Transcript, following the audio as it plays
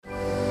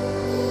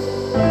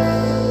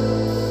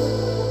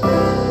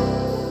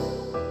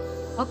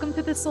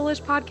Welcome to the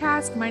Soulish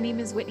Podcast. My name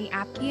is Whitney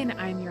Apke and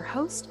I'm your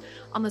host.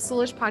 On the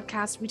Soulish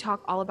Podcast, we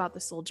talk all about the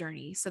soul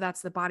journey. So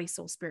that's the body,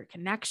 soul, spirit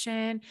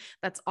connection.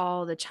 That's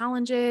all the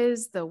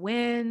challenges, the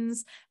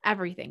wins,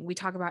 everything. We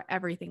talk about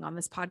everything on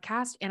this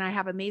podcast. And I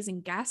have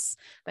amazing guests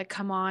that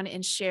come on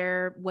and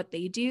share what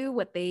they do,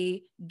 what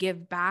they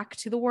give back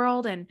to the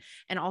world, and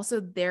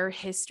also their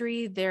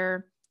history,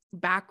 their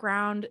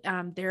background,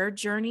 their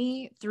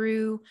journey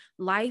through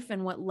life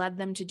and what led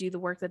them to do the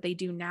work that they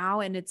do now.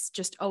 And it's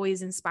just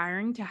always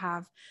inspiring to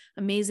have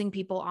amazing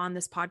people on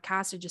this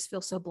podcast. I just feel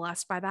so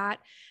blessed by that.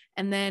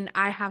 And then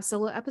I have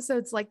solo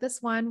episodes like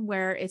this one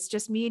where it's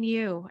just me and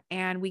you,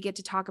 and we get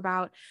to talk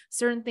about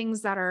certain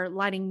things that are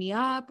lighting me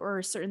up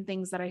or certain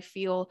things that I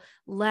feel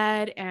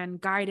led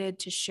and guided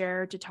to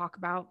share, to talk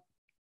about.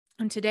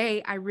 And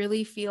today I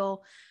really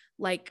feel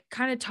like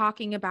kind of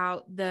talking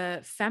about the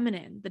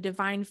feminine, the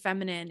divine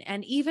feminine.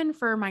 And even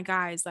for my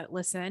guys that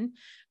listen,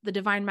 the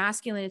divine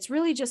masculine, it's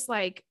really just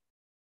like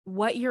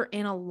what you're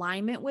in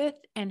alignment with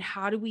and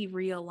how do we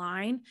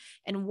realign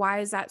and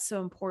why is that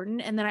so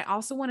important? And then I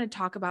also want to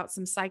talk about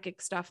some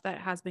psychic stuff that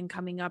has been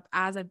coming up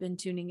as I've been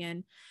tuning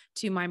in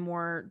to my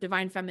more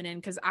divine feminine,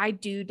 because I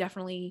do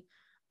definitely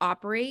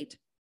operate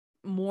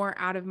more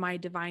out of my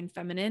divine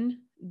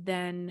feminine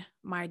than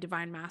my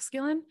divine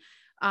masculine.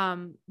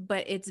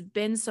 But it's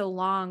been so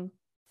long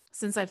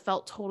since I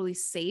felt totally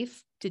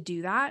safe to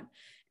do that.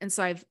 And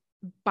so I've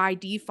by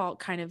default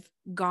kind of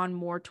gone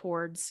more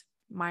towards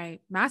my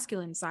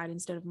masculine side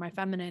instead of my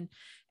feminine.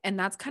 And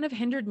that's kind of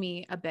hindered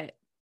me a bit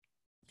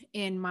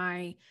in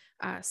my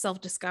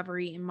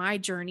self-discovery, in my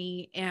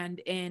journey, and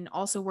in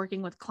also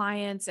working with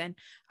clients. And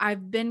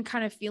I've been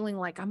kind of feeling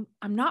like I'm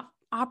not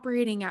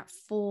operating at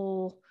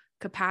full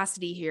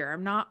capacity here.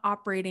 I'm not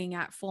operating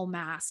at full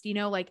mast,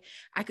 like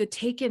I could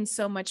take in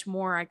so much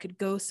more, I could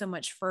go so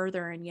much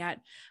further. And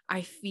yet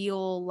I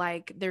feel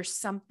like there's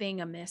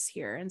something amiss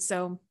here. And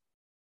so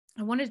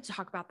I wanted to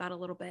talk about that a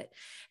little bit.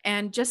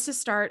 And just to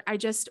start, I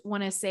just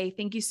want to say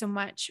thank you so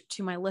much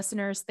to my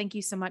listeners. Thank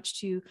you so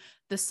much to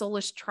the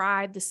Soulish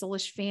tribe, the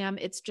Soulish fam.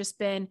 It's just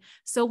been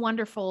so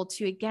wonderful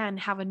to, again,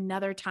 have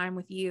another time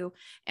with you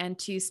and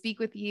to speak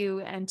with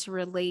you and to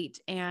relate.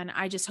 And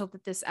I just hope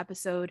that this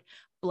episode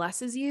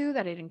blesses you,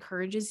 that it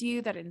encourages you,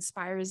 that it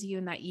inspires you,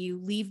 and that you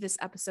leave this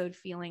episode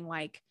feeling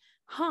like,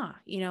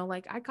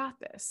 like I got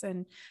this.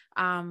 And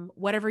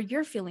whatever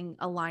you're feeling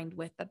aligned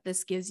with, that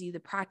this gives you the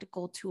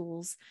practical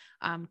tools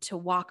to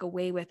walk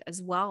away with as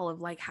well,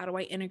 of like, how do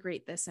I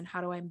integrate this and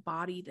how do I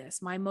embody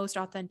this, my most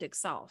authentic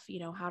self?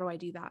 How do I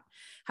do that?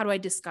 How do I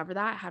discover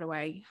that? How do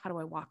I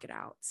walk it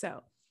out?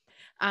 So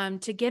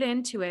to get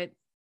into it,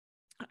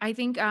 I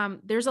think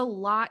there's a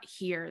lot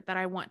here that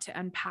I want to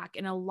unpack,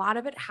 and a lot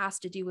of it has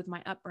to do with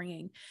my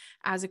upbringing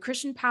as a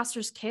Christian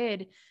pastor's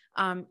kid.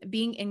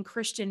 Being in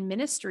Christian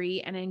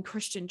ministry and in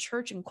Christian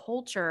church and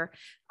culture,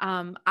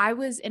 I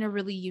was in a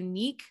really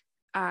unique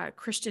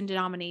Christian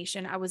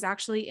denomination. I was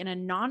actually in a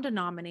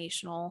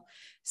non-denominational,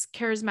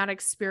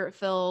 charismatic,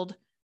 spirit-filled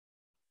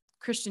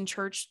Christian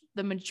church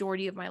the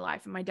majority of my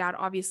life. And my dad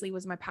obviously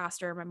was my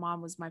pastor. My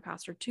mom was my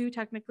pastor too,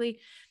 technically.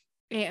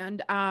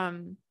 And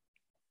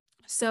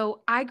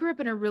so I grew up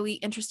in a really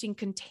interesting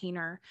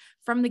container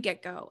from the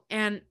get-go.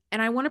 And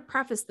I want to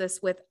preface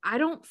this with, I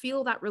don't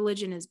feel that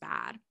religion is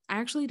bad. I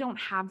actually don't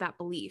have that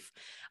belief.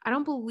 I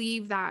don't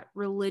believe that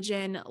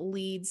religion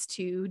leads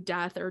to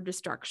death or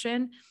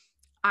destruction.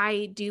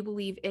 I do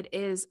believe it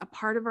is a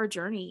part of our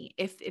journey.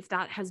 If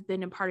that has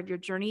been a part of your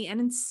journey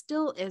and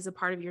still is a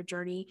part of your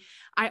journey,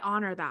 I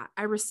honor that.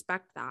 I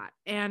respect that.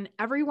 And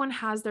everyone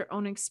has their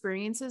own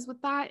experiences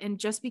with that. And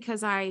just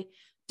because I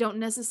don't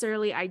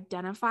necessarily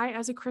identify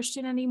as a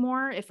Christian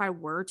anymore, if I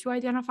were to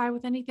identify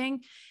with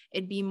anything,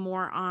 it'd be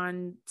more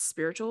on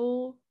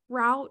spiritual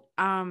route.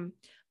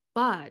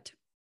 But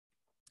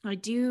I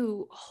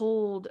do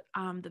hold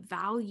the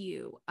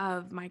value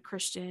of my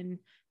Christian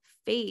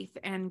faith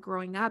and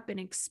growing up and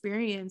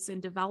experience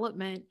and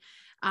development.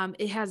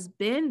 It has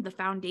been the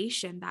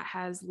foundation that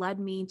has led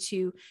me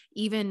to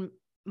even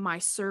my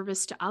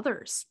service to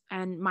others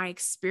and my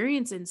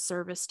experience in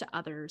service to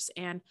others,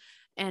 and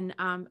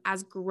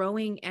as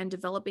growing and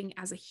developing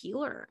as a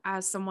healer,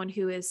 as someone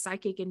who is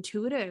psychic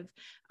intuitive.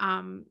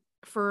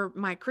 For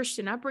my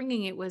Christian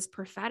upbringing, it was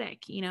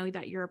prophetic,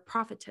 that you're a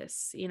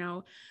prophetess,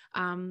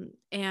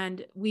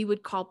 and we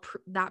would call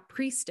that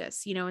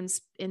priestess,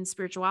 in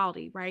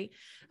spirituality, right?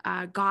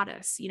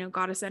 Goddess,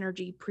 goddess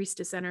energy,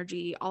 priestess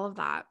energy, all of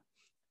that.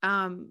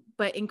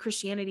 But in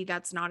Christianity,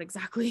 that's not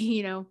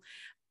exactly,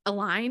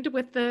 aligned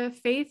with the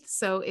faith.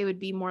 So it would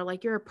be more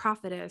like you're a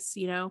prophetess,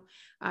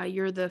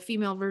 you're the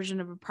female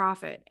version of a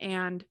prophet.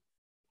 And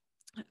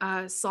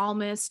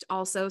psalmist,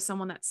 also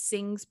someone that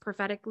sings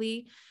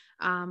prophetically,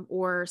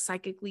 or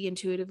psychically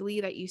intuitively,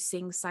 that you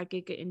sing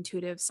psychic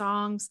intuitive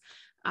songs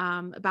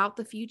about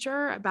the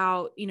future,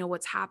 about,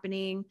 what's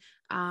happening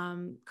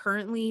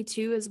currently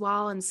too as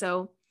well. And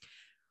so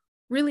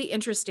really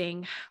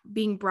interesting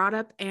being brought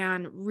up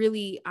and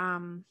really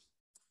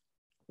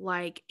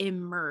like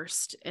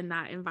immersed in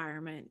that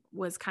environment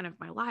was kind of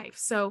my life.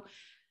 So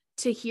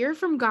to hear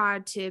from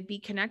God, to be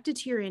connected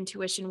to your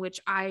intuition, which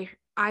I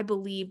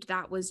believed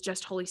that was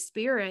just Holy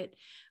Spirit,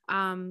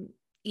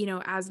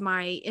 as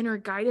my inner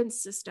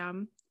guidance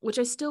system, which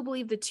I still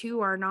believe the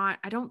two are not,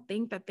 I don't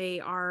think that they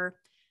are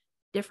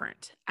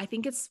different. I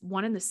think it's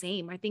one and the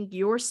same. I think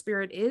your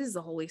spirit is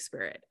the Holy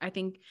Spirit. I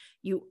think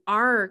you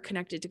are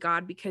connected to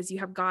God because you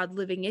have God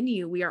living in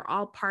you. We are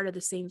all part of the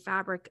same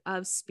fabric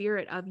of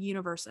spirit, of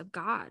universe, of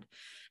God.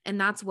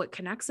 And that's what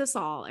connects us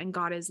all. And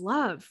God is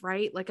love,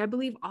 right? Like I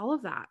believe all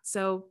of that.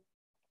 So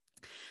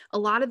a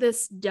lot of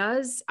this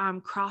does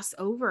cross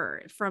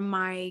over from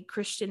my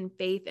Christian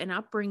faith and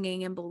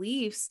upbringing and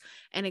beliefs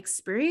and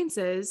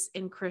experiences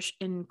in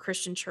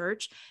Christian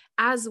church,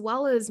 as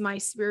well as my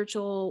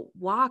spiritual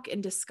walk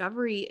and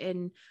discovery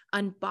in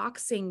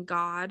unboxing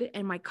God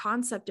and my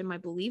concept and my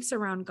beliefs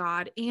around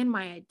God and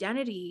my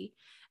identity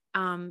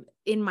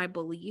in my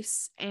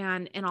beliefs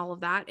and all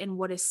of that, and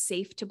what is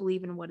safe to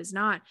believe and what is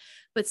not,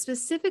 but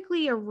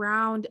specifically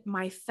around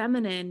my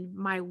feminine,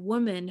 my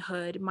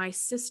womanhood, my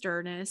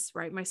sisterness,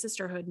 right? My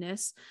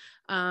sisterhoodness,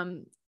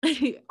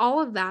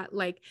 all of that,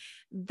 like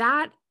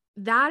that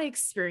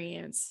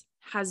experience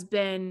has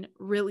been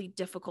really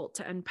difficult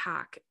to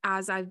unpack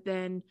as I've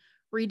been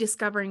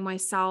rediscovering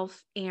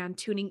myself and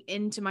tuning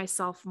into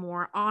myself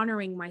more,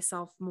 honoring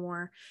myself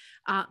more,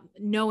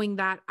 knowing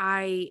that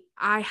I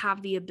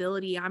have the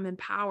ability, I'm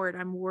empowered,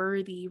 I'm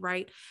worthy,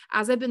 right?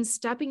 As I've been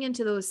stepping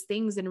into those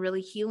things and really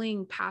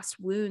healing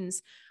past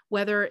wounds,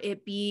 whether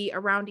it be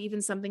around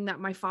even something that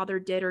my father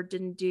did or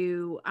didn't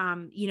do,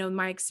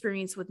 my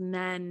experience with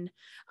men,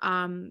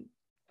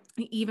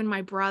 even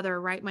my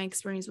brother, right? My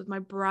experience with my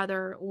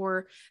brother,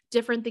 or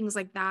different things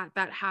like that,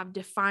 that have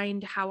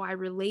defined how I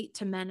relate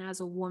to men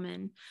as a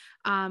woman,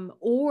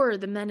 or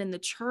the men in the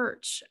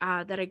church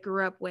that I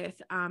grew up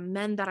with,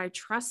 men that I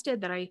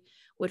trusted, that I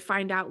would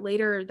find out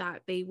later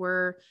that they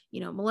were,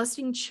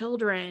 molesting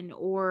children,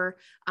 or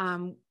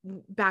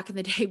back in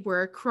the day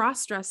were a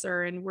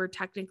cross-dresser and were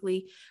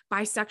technically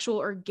bisexual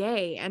or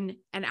gay. And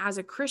as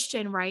a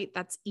Christian, right,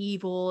 that's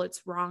evil,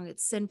 it's wrong,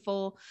 it's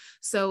sinful.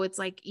 So it's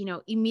like,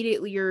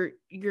 immediately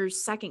you're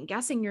second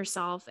guessing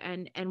yourself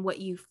and what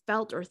you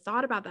felt or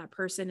thought about that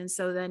person. And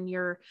so then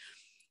you're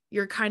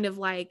kind of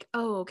like,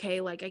 oh,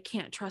 okay, like I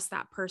can't trust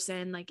that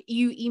person. Like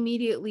you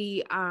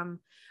immediately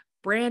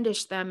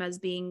brandish them as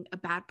being a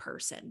bad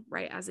person,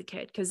 right? As a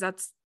kid, because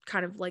that's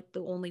kind of like the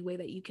only way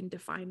that you can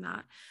define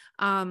that.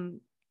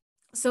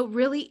 So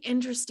really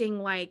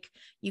interesting, like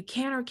you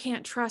can or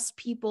can't trust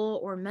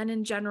people or men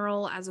in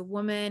general as a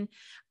woman.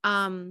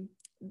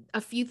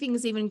 A few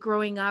things even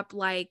growing up,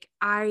 like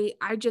I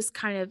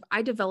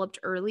developed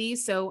early.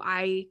 So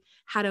I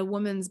had a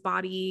woman's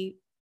body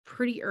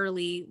pretty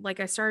early.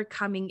 Like I started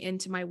coming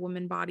into my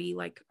woman body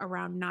like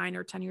around 9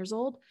 or 10 years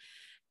old,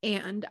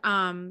 and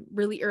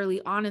really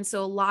early on. And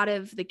so a lot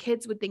of the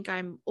kids would think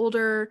I'm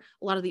older.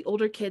 A lot of the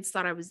older kids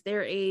thought I was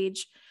their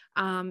age.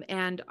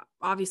 And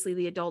obviously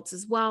the adults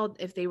as well,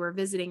 if they were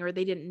visiting or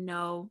they didn't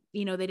know,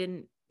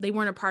 they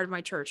weren't a part of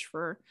my church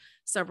for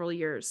several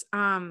years.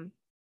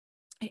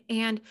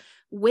 And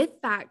with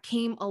that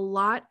came a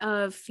lot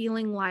of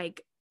feeling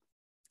like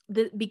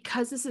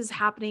because this is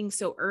happening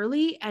so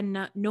early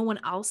and no one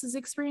else is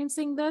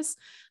experiencing this,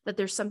 that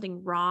there's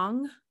something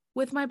wrong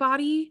with my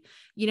body,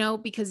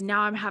 because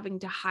now I'm having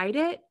to hide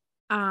it.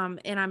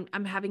 And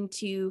I'm having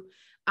to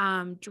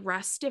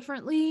dress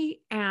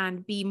differently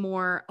and be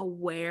more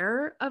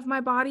aware of my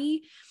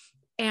body,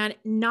 and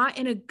not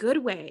in a good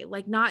way,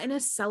 like not in a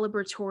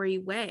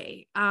celebratory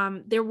way.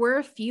 There were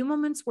a few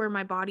moments where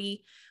my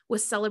body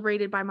was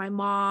celebrated by my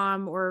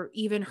mom or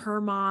even her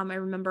mom. I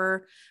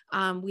remember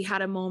we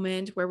had a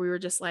moment where we were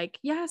just like,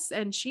 yes,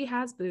 and she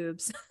has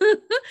boobs.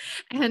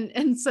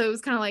 and so it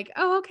was kind of like,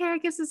 oh, okay, I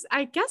guess this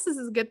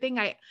is a good thing.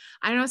 I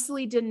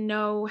honestly didn't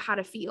know how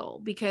to feel,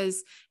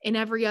 because in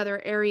every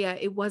other area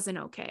it wasn't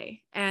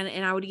okay.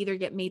 And I would either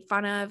get made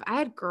fun of. I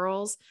had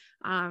girls,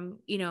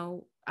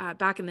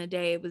 back in the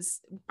day, it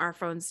was our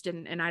phones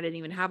didn't, and I didn't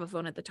even have a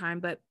phone at the time,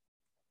 but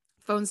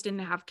phones didn't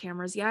have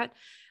cameras yet.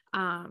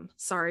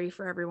 Sorry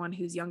for everyone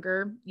who's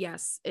younger.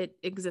 Yes, it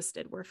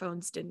existed where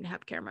phones didn't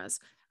have cameras.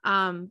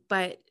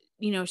 But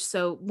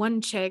so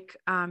one chick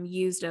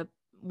used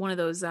one of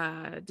those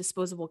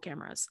disposable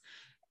cameras,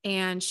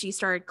 and she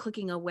started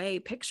clicking away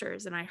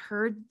pictures, and I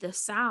heard the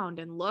sound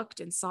and looked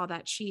and saw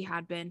that she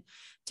had been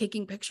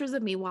taking pictures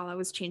of me while I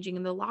was changing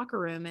in the locker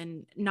room,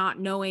 and not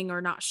knowing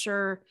or not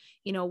sure,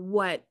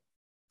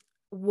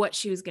 what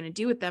she was going to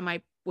do with them.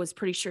 I was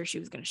pretty sure she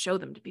was going to show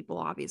them to people,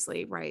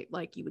 obviously, right?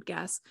 Like you would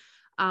guess.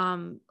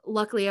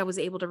 Luckily I was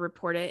able to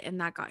report it, and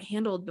that got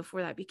handled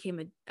before that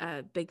became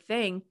a big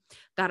thing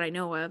that I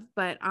know of.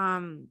 But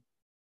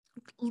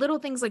little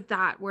things like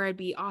that, where I'd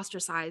be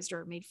ostracized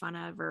or made fun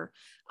of, or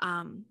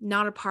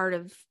not a part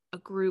of a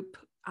group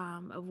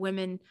of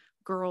women,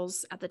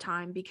 girls at the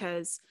time,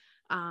 because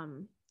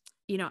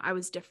I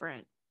was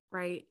different,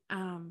 right?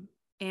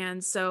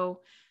 And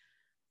so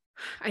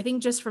I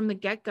think just from the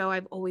get-go,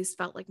 I've always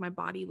felt like my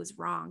body was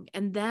wrong.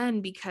 And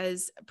then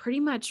because pretty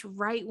much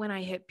right when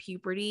I hit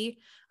puberty,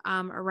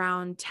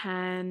 around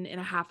 10 and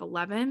a half,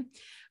 11,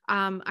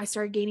 I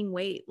started gaining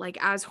weight. Like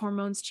as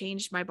hormones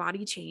changed, my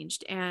body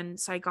changed. And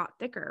so I got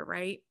thicker,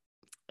 right?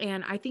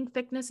 And I think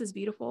thickness is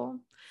beautiful.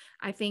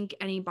 I think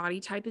any body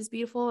type is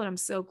beautiful. And I'm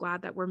so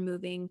glad that we're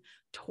moving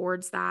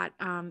towards that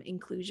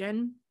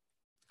inclusion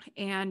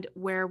and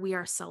where we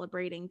are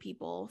celebrating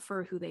people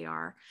for who they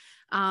are.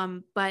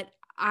 But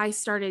I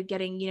started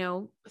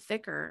getting,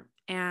 thicker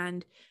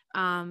and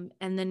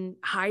then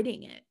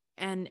hiding it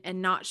and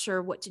not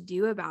sure what to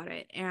do about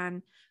it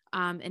and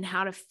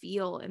how to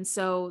feel. And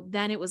so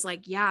then it was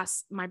like,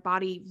 yes, my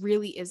body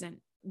really isn't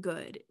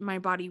good. My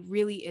body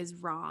really is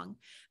wrong.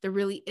 There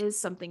really is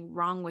something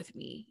wrong with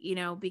me,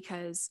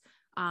 because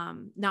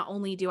not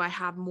only do I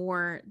have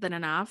more than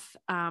enough,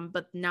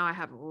 but now I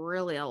have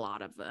really a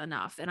lot of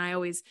enough. And I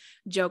always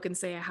joke and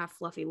say I have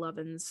fluffy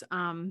lovin's.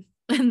 And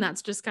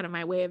that's just kind of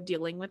my way of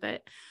dealing with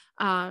it.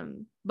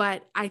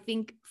 But I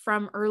think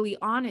from early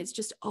on, it's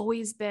just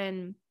always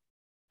been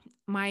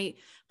my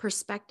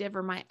perspective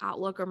or my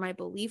outlook or my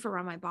belief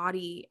around my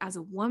body as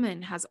a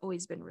woman has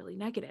always been really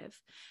negative.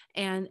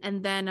 And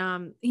then,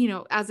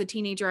 as a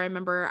teenager, I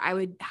remember I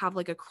would have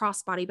like a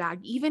crossbody bag,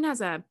 even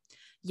as a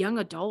young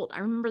adult. I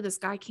remember this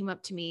guy came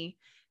up to me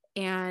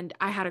and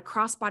I had a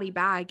crossbody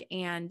bag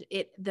and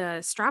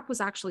the strap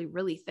was actually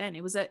really thin.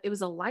 It was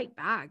a light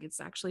bag. It's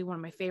actually one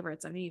of my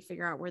favorites. I need to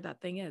figure out where that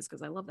thing is,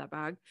 'cause I love that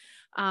bag.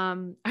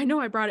 I know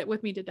I brought it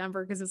with me to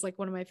Denver 'cause it's like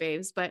one of my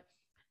faves, but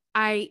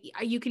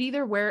you could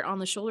either wear it on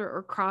the shoulder or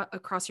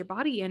across your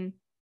body. And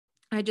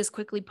I just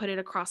quickly put it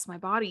across my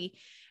body.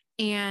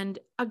 And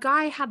a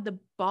guy had the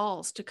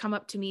balls to come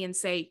up to me and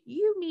say,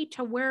 "You need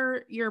to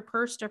wear your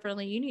purse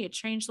differently. You need to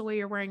change the way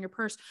you're wearing your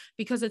purse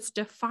because it's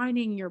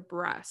defining your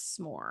breasts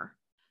more."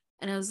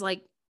 And I was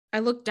like, I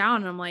looked down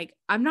and I'm like,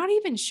 I'm not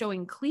even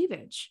showing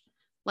cleavage,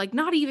 like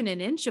not even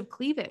an inch of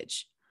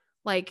cleavage.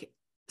 Like,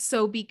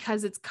 so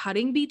because it's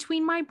cutting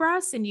between my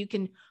breasts and you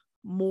can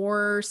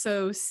more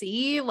so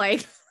see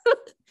like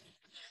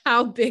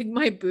how big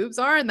my boobs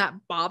are and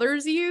that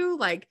bothers you,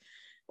 like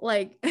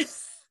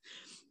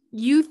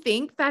you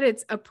think that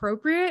it's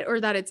appropriate or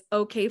that it's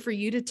okay for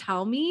you to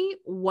tell me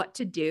what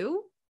to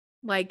do,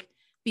 like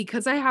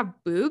because I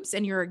have boobs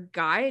and you're a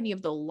guy and you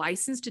have the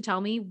license to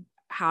tell me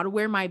how to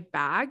wear my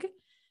bag.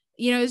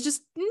 It's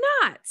just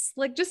nuts,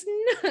 like just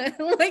nuts.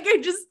 Like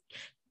I just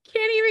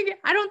can't even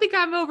I don't think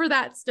I'm over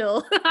that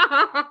still.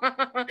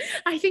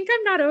 I think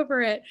I'm not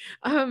over it.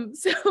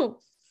 So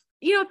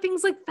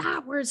things like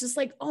that where it's just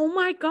like, oh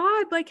my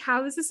God, like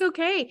how is this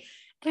okay?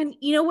 And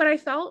you know what I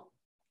felt?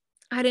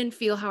 I didn't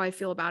feel how I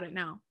feel about it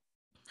now.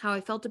 How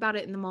I felt about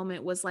it in the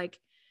moment was like,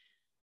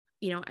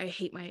 I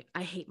hate my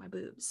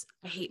boobs.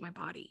 I hate my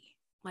body.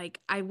 Like,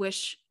 I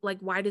wish, like,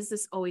 why does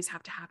this always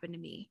have to happen to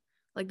me?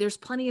 Like, there's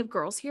plenty of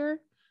girls here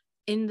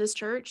in this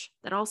church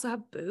that also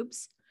have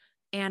boobs.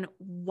 And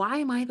why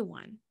am I the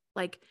one?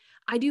 Like,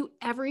 I do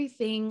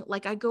everything,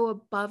 like I go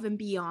above and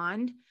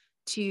beyond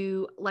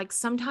to like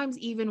sometimes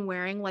even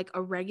wearing like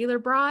a regular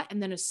bra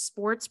and then a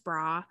sports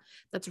bra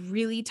that's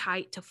really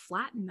tight to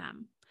flatten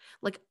them.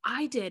 Like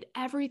I did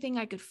everything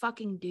I could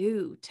fucking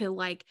do to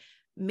like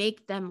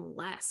make them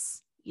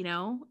less,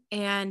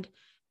 and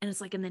it's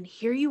like, and then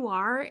here you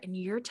are and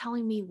you're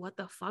telling me what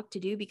the fuck to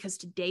do because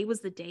today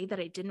was the day that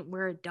I didn't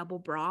wear a double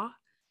bra.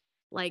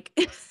 Like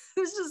it's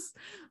just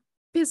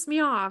pissed me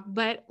off.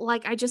 But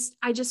like, I just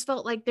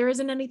felt like there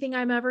isn't anything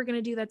I'm ever going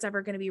to do that's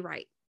ever going to be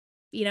right.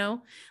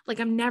 Like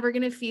I'm never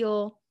going to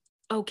feel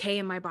okay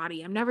in my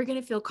body. I'm never going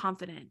to feel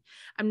confident.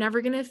 I'm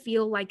never going to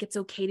feel like it's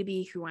okay to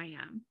be who I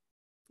am,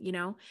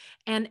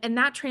 and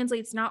that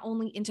translates not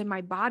only into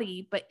my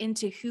body, but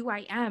into who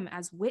I am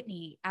as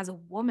Whitney, as a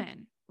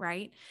woman.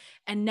 Right.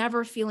 And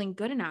never feeling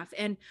good enough.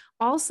 And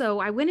also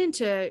I went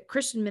into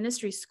Christian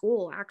ministry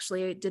school.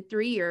 Actually, I did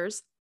 3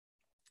 years.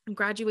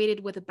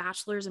 Graduated with a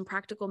bachelor's in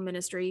practical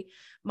ministry,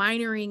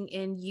 minoring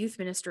in youth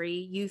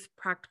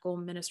practical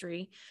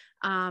ministry.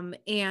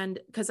 And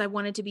because I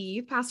wanted to be a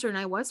youth pastor, and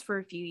I was for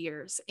a few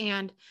years.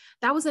 And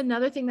that was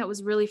another thing that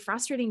was really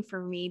frustrating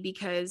for me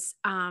because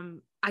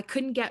I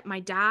couldn't get my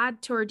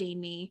dad to ordain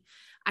me.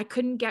 I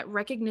couldn't get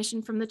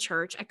recognition from the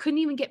church. I couldn't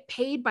even get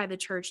paid by the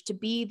church to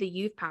be the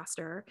youth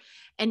pastor.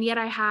 And yet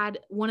I had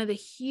one of the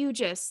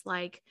hugest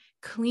like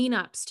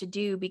cleanups to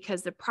do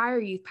because the prior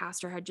youth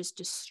pastor had just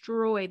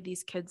destroyed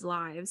these kids'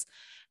 lives.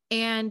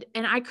 And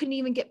I couldn't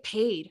even get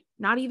paid,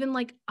 not even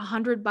like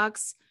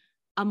 $100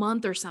 a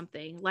month or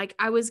something. Like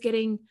I was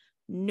getting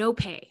no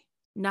pay,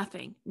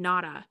 nothing,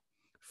 nada,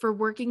 for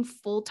working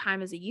full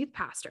time as a youth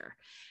pastor.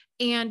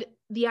 And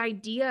the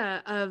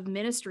idea of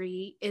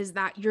ministry is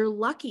that you're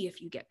lucky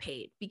if you get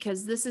paid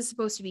because this is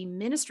supposed to be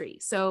ministry.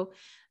 So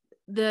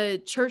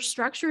the church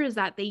structure is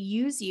that they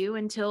use you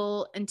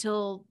until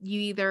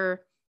you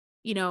either,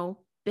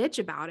 bitch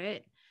about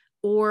it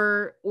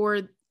or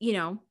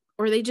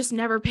they just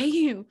never pay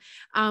you.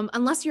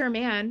 Unless you're a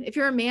man. If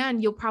you're a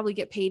man, you'll probably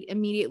get paid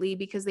immediately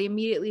because they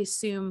immediately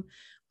assume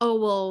oh,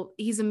 well,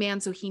 he's a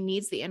man, so he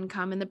needs the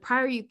income. And the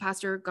prior youth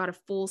pastor got a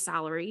full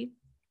salary,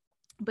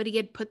 but he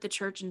had put the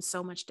church in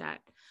so much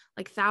debt,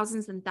 like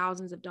thousands and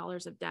thousands of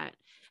dollars of debt.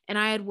 And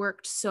I had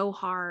worked so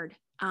hard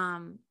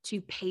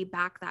to pay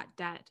back that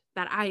debt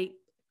that I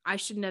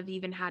shouldn't have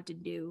even had to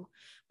do,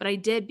 but I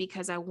did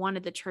because I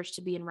wanted the church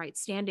to be in right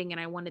standing, and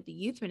I wanted the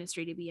youth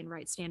ministry to be in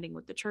right standing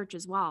with the church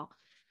as well.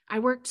 I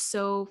worked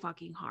so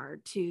fucking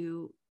hard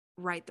to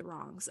right the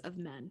wrongs of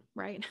men,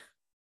 right?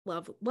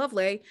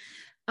 Lovely.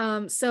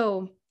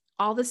 So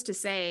all this to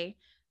say,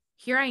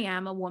 here I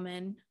am, a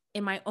woman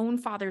in my own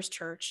father's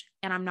church,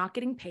 and I'm not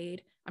getting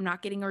paid. I'm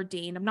not getting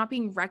ordained. I'm not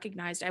being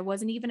recognized. I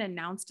wasn't even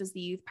announced as the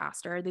youth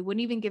pastor. They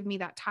wouldn't even give me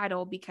that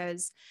title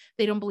because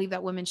they don't believe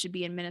that women should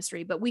be in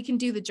ministry, but we can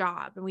do the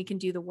job and we can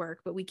do the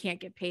work, but we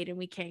can't get paid and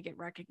we can't get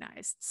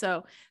recognized.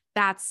 So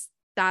that's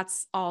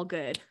all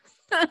good.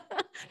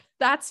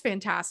 That's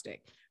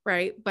fantastic.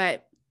 Right.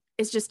 But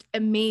it's just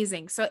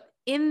amazing. So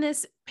in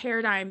this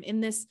paradigm, in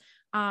this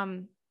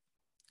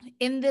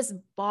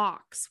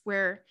box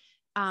where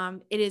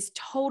it is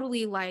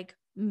totally like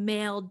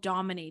male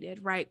dominated,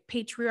 right?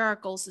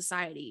 Patriarchal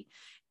society.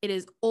 It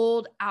is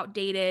old,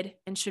 outdated,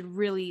 and should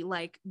really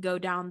like go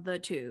down the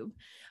tube.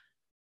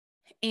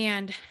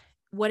 And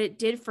what it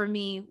did for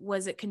me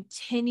was it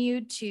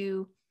continued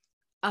to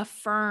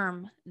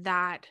affirm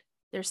that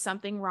there's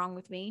something wrong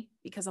with me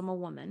because I'm a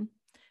woman,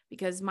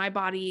 because my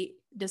body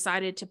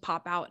decided to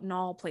pop out in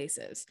all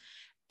places.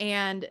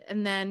 And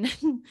then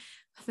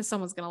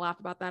someone's going to laugh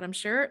about that, I'm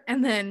sure.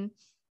 And then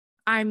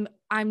I'm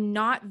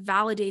not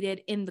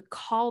validated in the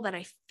call that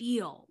I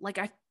feel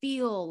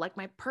like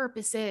my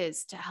purpose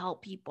is to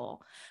help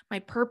people. My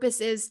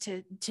purpose is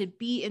to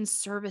be in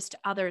service to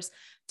others,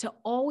 to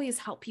always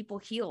help people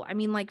heal. I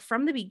mean, like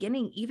from the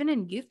beginning, even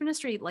in youth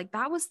ministry, like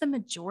that was the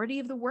majority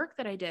of the work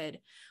that I did,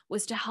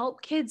 was to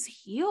help kids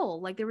heal.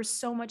 Like there was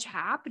so much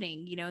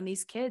happening, you know, in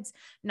these kids,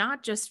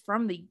 not just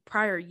from the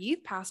prior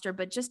youth pastor,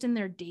 but just in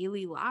their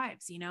daily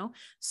lives, you know,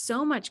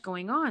 so much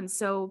going on.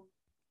 So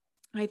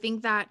I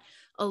think that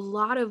a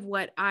lot of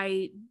what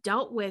I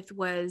dealt with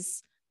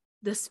was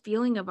this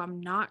feeling of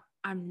I'm not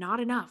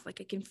enough. Like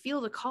I can feel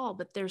the call,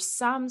 but there's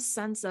some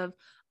sense of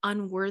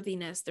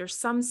unworthiness. There's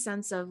some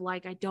sense of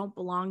like, I don't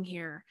belong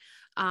here,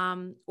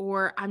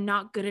 or I'm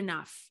not good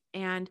enough.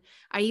 And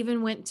I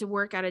even went to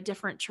work at a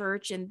different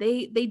church, and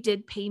they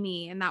did pay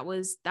me. And that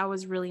was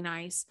really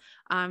nice.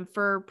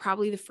 For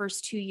probably the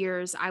first 2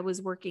 years, I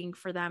was working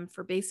for them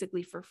for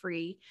basically for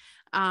free.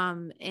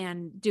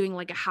 And doing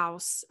like a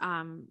house,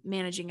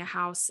 managing a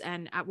house.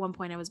 And at one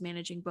point I was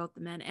managing both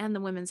the men and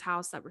the women's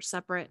house that were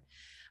separate.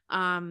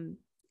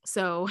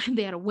 So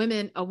they had a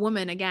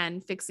woman again,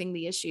 fixing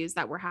the issues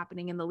that were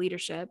happening in the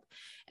leadership,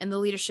 and the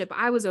leadership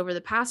I was over, the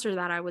pastor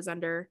that I was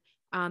under,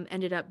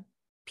 ended up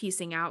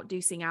deucing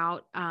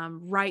out,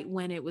 right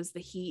when it was the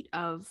heat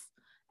of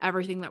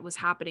everything that was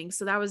happening.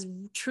 So that was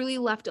truly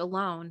left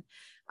alone.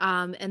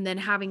 And then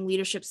having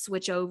leadership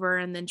switch over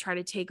and then try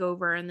to take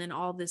over. And then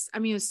all this, I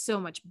mean, it was so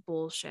much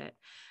bullshit,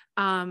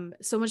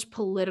 so much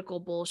political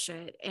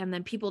bullshit. And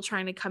then people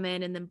trying to come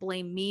in and then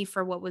blame me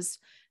for what was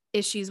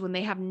issues when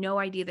they have no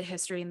idea the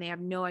history and they have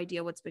no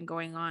idea what's been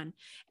going on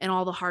and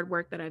all the hard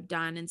work that I've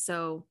done. And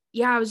so,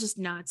 yeah, it was just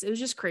nuts. It was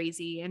just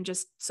crazy and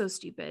just so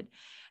stupid.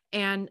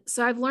 And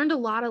so I've learned a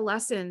lot of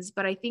lessons,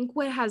 but I think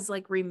what has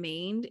like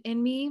remained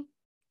in me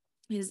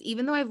is,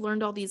 even though I've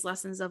learned all these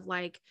lessons of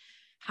like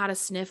how to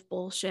sniff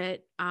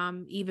bullshit,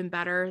 even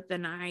better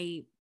than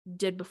I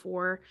did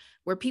before,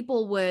 where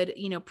people would,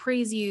 you know,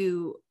 praise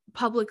you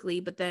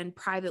publicly, but then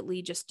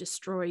privately just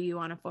destroy you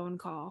on a phone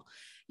call,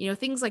 you know,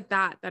 things like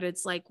that, that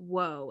it's like,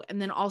 whoa.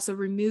 And then also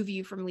remove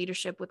you from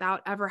leadership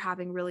without ever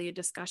having really a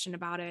discussion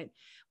about it.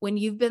 When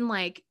you've been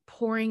like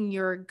pouring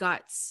your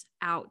guts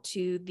out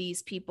to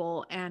these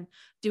people and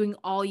doing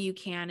all you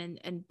can,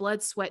 and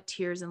blood, sweat,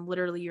 tears, and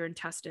literally your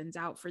intestines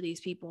out for these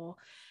people.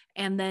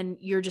 And then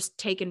you're just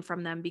taken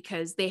from them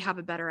because they have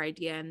a better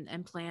idea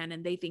and plan,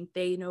 and they think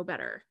they know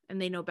better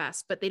and they know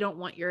best, but they don't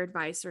want your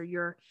advice or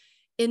your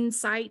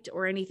insight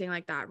or anything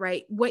like that,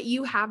 right? What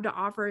you have to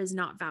offer is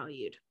not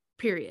valued,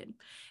 period,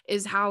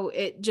 is how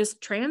it just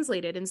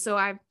translated. And so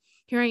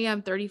here I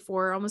am,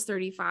 34, almost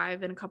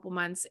 35 in a couple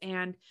months.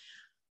 And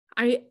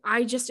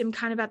I just am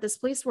kind of at this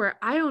place where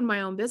I own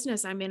my own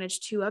business. I manage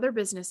 2 other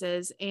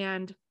businesses,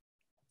 and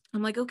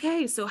I'm like,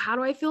 okay, so how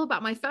do I feel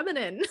about my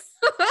feminine?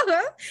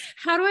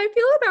 How do I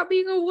feel about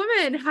being a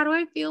woman? How do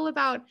I feel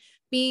about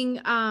being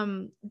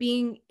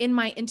in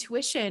my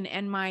intuition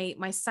and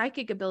my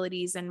psychic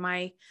abilities and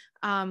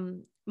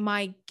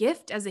my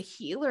gift as a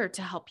healer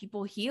to help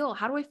people heal?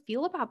 How do I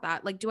feel about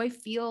that? Like, do I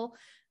feel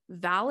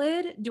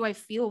valid? Do I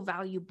feel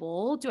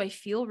valuable? Do I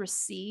feel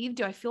received?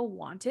 Do I feel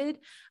wanted?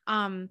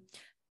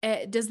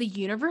 Does the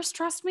universe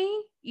trust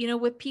me, you know,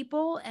 with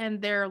people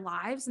and their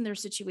lives and their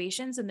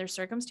situations and their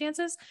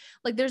circumstances?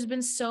 Like, there's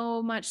been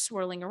so much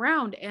swirling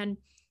around. And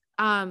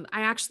I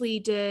actually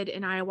did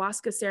an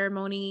ayahuasca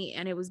ceremony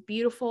and it was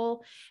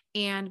beautiful.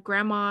 And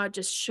grandma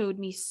just showed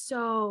me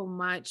so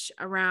much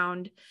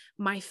around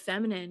my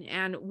feminine.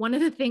 And one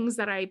of the things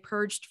that I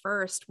purged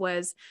first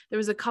was there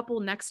was a couple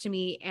next to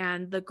me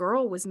and the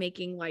girl was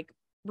making like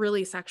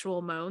really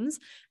sexual moans.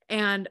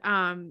 And,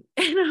 and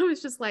I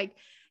was just like,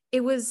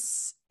 it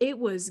was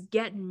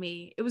getting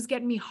me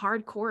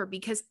hardcore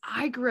because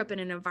I grew up in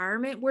an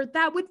environment where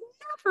that would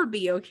never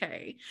be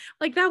okay.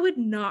 Like that would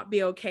not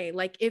be okay.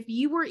 Like if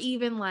you were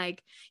even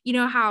like, you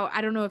know how,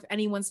 I don't know if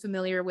anyone's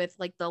familiar with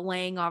like the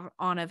laying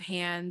on of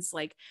hands.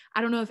 Like,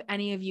 I don't know if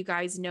any of you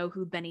guys know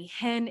who Benny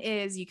Hinn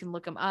is. You can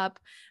look him up.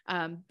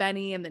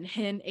 Benny and then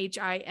Hinn,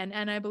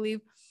 Hinn, I believe.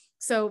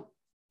 So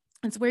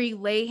it's where you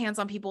lay hands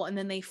on people and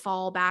then they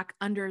fall back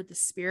under the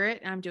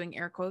spirit. And I'm doing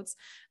air quotes,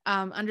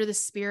 under the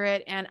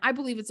spirit. And I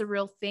believe it's a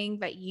real thing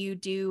that you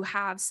do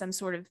have some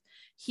sort of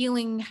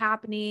healing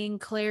happening,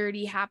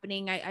 clarity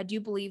happening. I do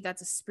believe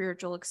that's a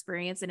spiritual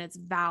experience and it's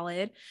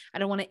valid. I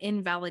don't want to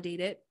invalidate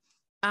it.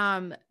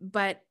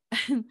 But,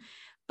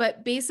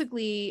 but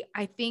basically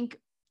I think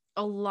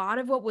a lot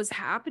of what was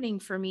happening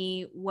for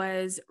me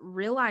was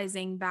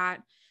realizing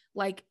that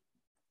like,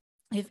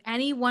 if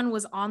anyone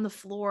was on the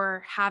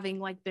floor having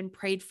like been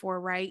prayed for,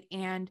 right,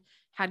 and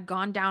had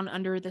gone down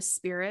under the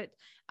spirit,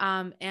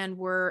 and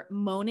were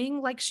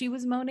moaning like she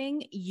was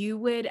moaning, you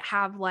would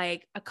have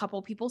like a couple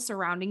people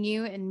surrounding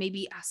you and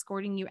maybe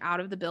escorting you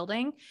out of the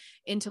building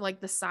into like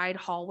the side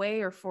hallway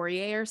or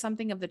foyer or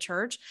something of the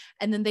church.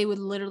 And then they would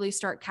literally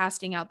start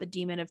casting out the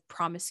demon of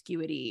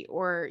promiscuity,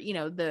 or, you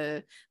know,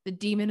 the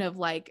demon of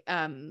like,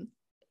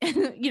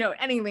 you know,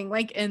 anything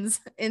like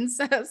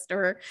incest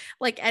or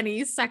like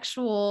any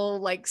sexual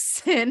like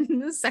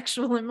sin,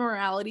 sexual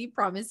immorality,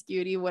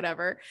 promiscuity,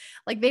 whatever.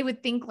 Like they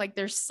would think like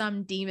there's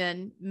some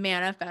demon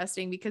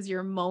manifesting because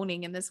you're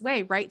moaning in this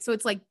way, right? So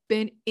it's like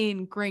been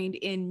ingrained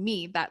in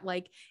me that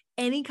like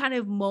any kind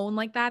of moan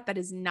like that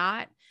is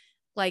not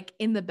like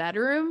in the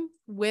bedroom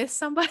with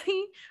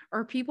somebody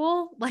or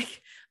people,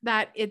 like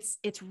that it's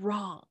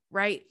wrong,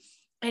 right?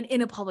 And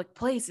in a public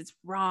place, it's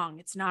wrong.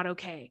 It's not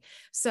okay.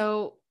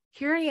 So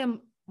here I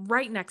am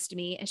right next to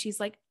me. And she's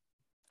like,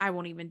 I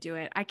won't even do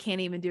it. I can't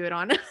even do it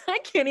on, I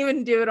can't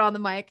even do it on the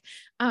mic.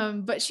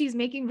 But she's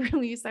making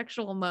really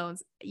sexual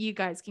moans. You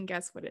guys can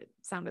guess what it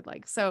sounded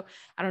like. So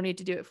I don't need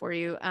to do it for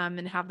you,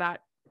 and have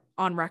that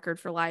on record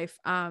for life.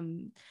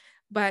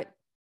 But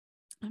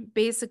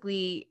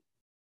basically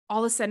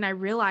all of a sudden I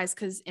realized,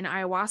 cause in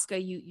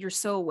ayahuasca, you're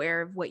so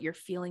aware of what you're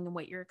feeling and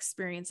what you're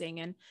experiencing.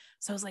 And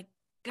so I was like,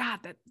 God,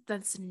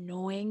 that's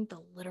annoying the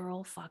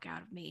literal fuck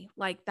out of me.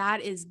 Like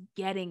that is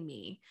getting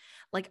me.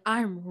 Like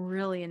I'm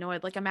really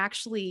annoyed. Like I'm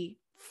actually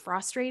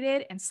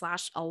frustrated and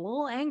 / a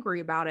little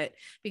angry about it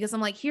because I'm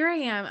like, here I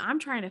am. I'm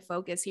trying to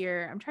focus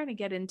here. I'm trying to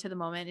get into the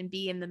moment and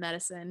be in the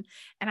medicine.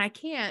 And I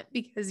can't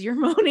because you're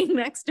moaning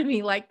next to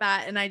me like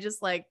that. And I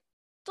just like,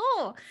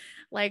 oh,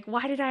 like,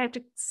 why did I have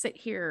to sit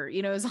here?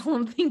 You know, is all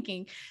I'm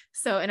thinking.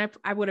 So, and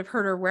I would have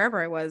heard her wherever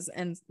I was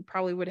and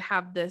probably would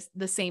have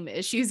the same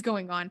issues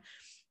going on.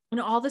 And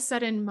all of a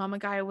sudden, Mama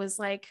Gaia was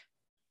like,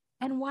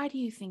 and why do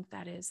you think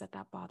that is that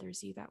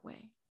bothers you that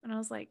way? And I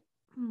was like,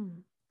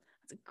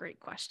 that's a great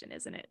question,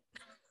 isn't it?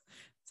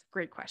 It's a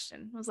great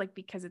question. I was like,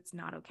 because it's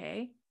not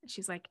okay. And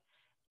she's like,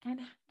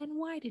 and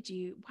why do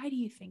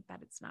you think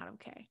that it's not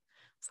okay?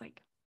 It's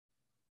like,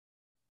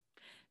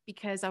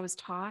 because I was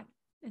taught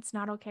it's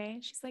not okay.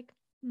 She's like,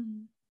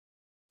 and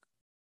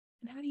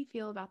how do you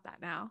feel about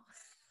that now?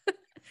 I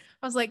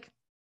was like,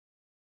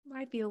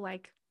 I feel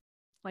like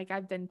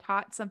I've been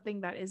taught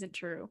something that isn't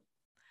true.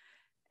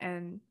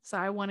 And so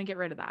I want to get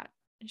rid of that.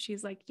 And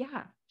she's like,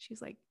 yeah.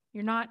 She's like,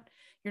 you're not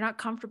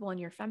comfortable in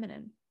your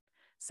feminine.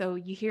 So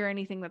you hear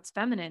anything that's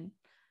feminine,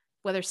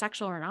 whether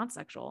sexual or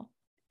non-sexual,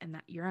 and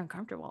that you're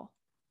uncomfortable.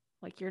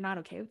 Like you're not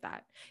okay with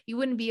that. You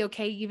wouldn't be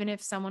okay even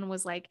if someone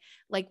was like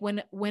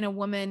when a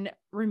woman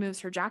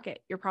removes her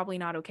jacket, you're probably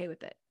not okay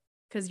with it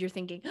because you're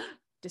thinking,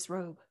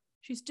 disrobe.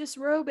 She's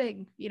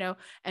disrobing, you know,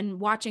 and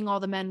watching all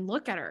the men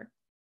look at her.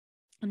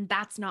 And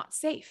that's not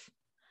safe.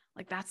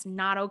 Like that's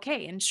not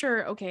okay. And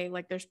sure, okay,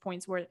 like there's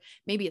points where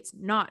maybe it's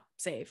not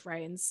safe,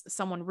 right? And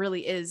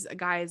a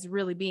guy is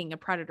really being a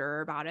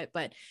predator about it,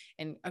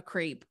 and a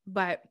creep.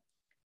 But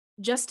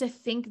just to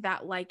think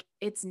that like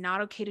it's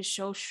not okay to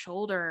show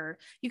shoulder.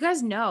 You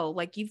guys know,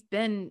 like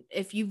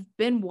if you've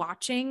been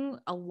watching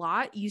a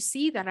lot, you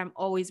see that I'm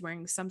always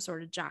wearing some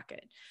sort of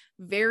jacket.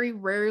 Very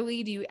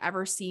rarely do you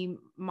ever see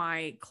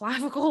my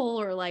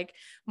clavicle or like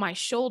my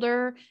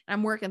shoulder.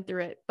 I'm working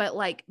through it, but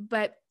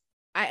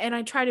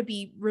I try to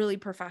be really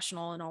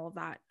professional and all of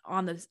that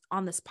on this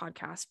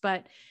podcast,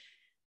 but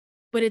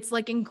it's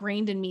like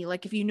ingrained in me.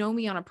 Like if you know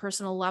me on a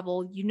personal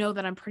level, you know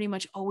that I'm pretty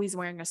much always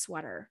wearing a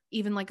sweater,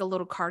 even like a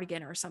little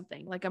cardigan or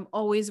something. Like I'm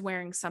always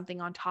wearing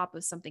something on top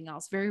of something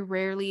else. Very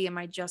rarely am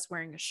I just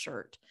wearing a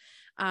shirt.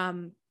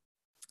 And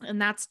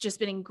that's just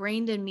been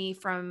ingrained in me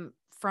from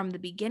the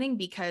beginning,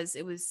 because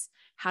it was,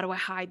 how do I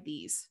hide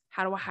these?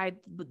 How do I hide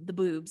the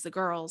boobs, the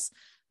girls,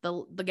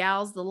 the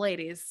gals, the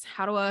ladies?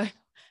 How do I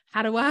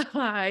How do I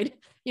hide?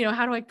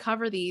 How do I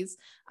cover these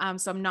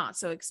so I'm not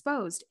so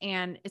exposed?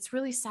 And it's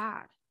really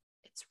sad.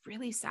 It's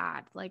really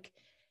sad. Like,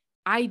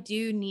 I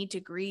do need to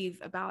grieve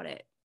about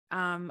it.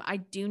 I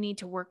do need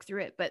to work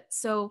through it. But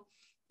so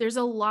there's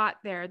a lot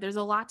there. There's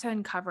a lot to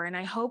uncover. And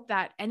I hope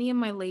that any of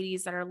my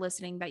ladies that are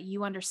listening, that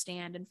you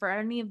understand. And for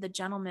any of the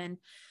gentlemen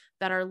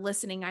that are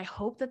listening, I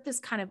hope that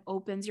this kind of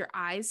opens your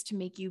eyes to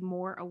make you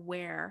more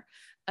aware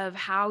of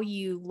how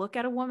you look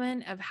at a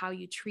woman, of how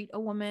you treat a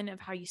woman, of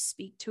how you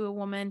speak to a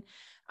woman,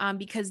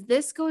 because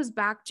this goes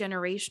back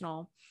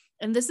generational.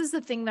 And this is the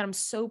thing that I'm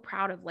so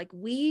proud of. Like,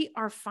 we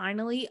are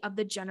finally of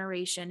the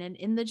generation and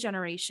in the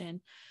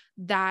generation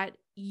that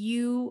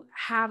you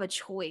have a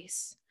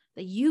choice,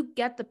 that you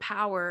get the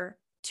power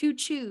to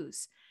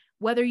choose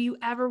whether you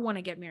ever want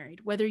to get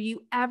married, whether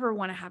you ever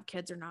want to have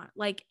kids or not.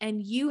 Like,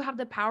 and you have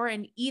the power,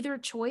 and either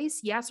choice,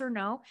 yes or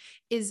no,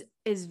 is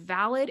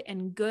valid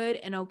and good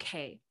and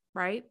okay,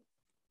 right?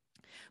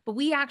 But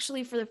we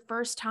actually, for the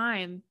first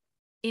time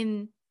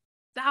in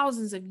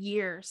thousands of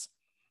years,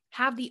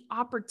 have the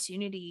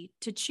opportunity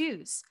to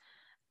choose.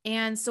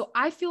 And so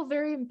I feel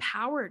very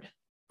empowered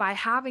by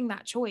having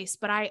that choice.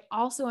 But I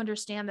also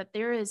understand that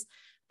there is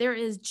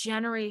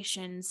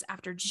generations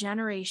after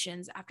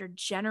generations after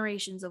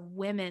generations of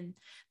women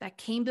that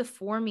came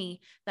before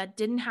me that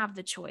didn't have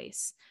the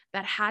choice,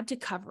 that had to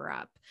cover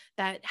up,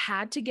 that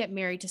had to get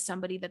married to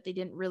somebody that they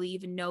didn't really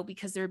even know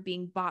because they're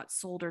being bought,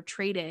 sold, or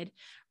traded,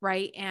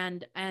 right?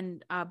 And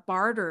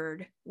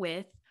bartered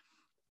with.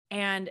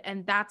 And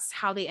that's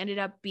how they ended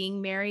up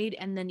being married,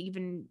 and then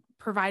even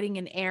providing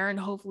an heir. And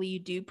hopefully you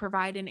do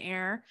provide an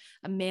heir,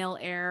 a male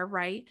heir,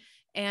 right?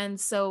 And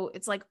so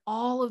it's like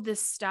all of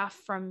this stuff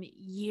from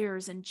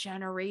years and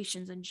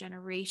generations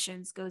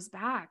goes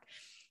back.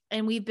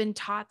 And we've been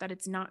taught that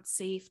it's not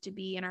safe to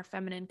be in our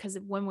feminine, because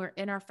when we're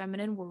in our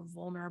feminine, we're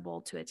vulnerable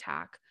to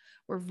attack.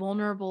 We're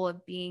vulnerable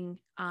of being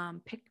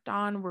picked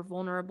on. We're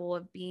vulnerable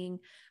of being,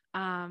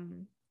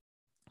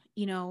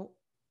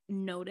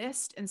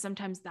 noticed. And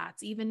sometimes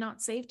that's even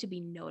not safe to be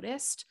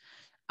noticed,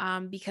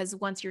 because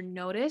once you're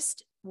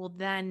noticed, well,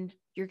 then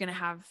you're going to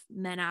have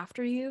men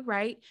after you,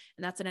 right?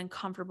 And that's an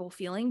uncomfortable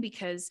feeling,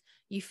 because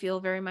you feel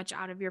very much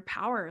out of your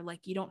power.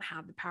 Like, you don't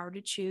have the power to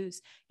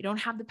choose. You don't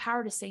have the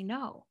power to say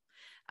no,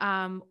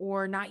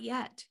 or not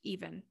yet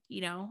even,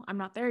 I'm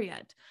not there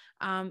yet.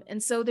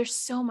 And so there's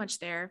so much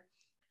there.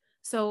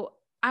 So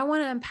I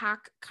want to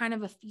unpack kind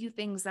of a few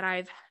things that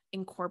I've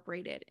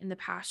incorporated in the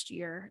past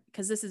year,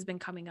 because this has been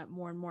coming up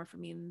more and more for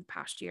me in the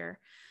past year,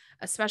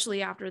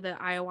 especially after the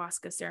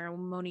ayahuasca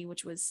ceremony,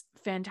 which was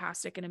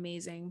fantastic and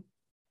amazing.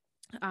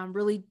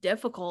 Really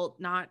difficult,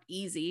 not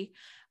easy,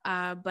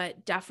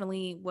 but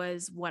definitely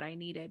was what I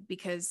needed,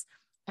 because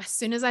as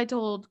soon as I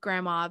told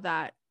grandma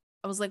that,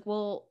 I was like,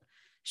 well,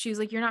 she was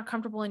like, you're not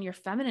comfortable in your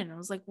feminine. I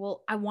was like,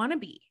 well, I want to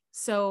be.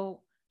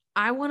 So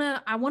I want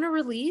to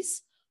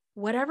release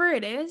whatever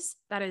it is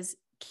that is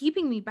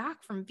keeping me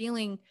back from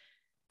feeling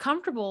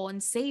comfortable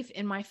and safe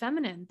in my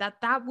feminine,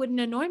 that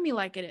wouldn't annoy me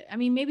like it. I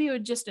mean, maybe it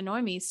would just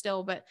annoy me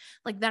still, but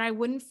like that I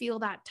wouldn't feel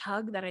that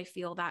tug that I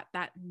feel,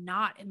 that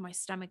knot in my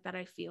stomach that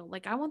I feel.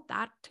 Like, I want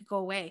that to go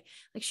away.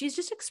 Like, she's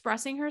just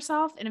expressing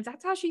herself. And if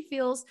that's how she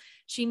feels,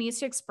 she needs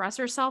to express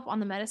herself on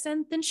the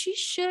medicine, then she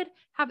should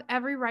have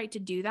every right to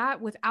do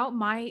that without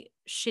my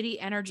shitty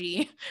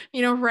energy,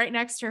 right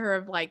next to her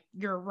of like,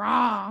 you're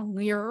wrong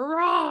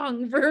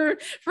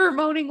for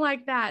moaning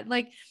like that.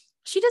 Like,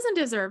 she doesn't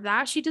deserve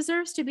that. She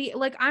deserves to be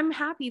like, I'm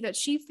happy that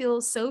she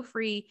feels so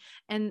free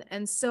and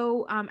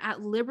so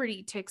at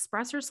liberty to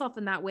express herself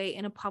in that way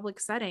in a public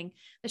setting,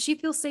 that she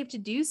feels safe to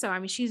do so. I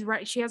mean, she's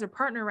right. She has her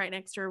partner right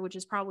next to her, which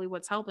is probably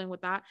what's helping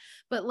with that.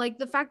 But like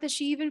the fact that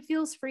she even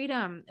feels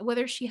freedom,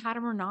 whether she had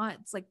him or not,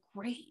 it's like,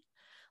 great.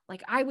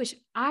 Like, I wish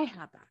I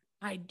had that.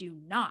 I do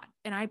not.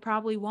 And I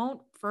probably won't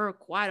for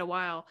quite a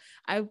while.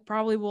 I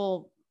probably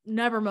will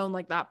never moan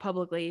like that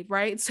publicly.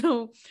 Right.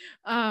 So,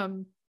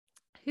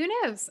 who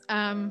knows?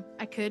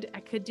 I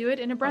could do it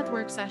in a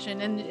breathwork session,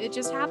 and it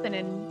just happened,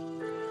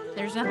 and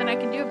there's nothing I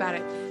can do about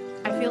it.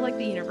 I feel like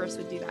the universe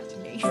would do that to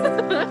me.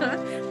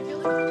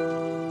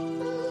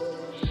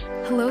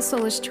 Hello,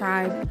 Soulish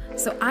Tribe.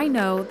 So I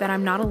know that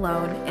I'm not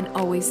alone and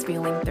always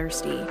feeling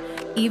thirsty.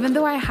 Even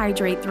though I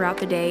hydrate throughout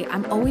the day,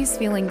 I'm always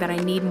feeling that I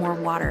need more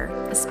water,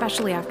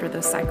 especially after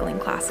those cycling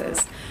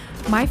classes.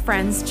 My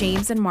friends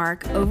James and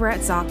Mark over at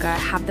Zaka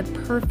have the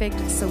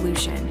perfect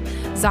solution.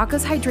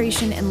 Zaka's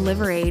Hydration and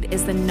Liverade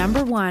is the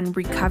 #1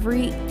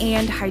 recovery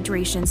and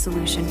hydration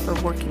solution for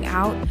working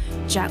out,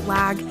 jet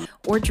lag,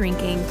 or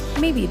drinking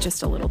maybe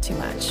just a little too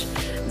much.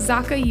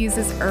 Zaka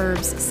uses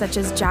herbs such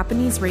as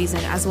Japanese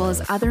raisin as well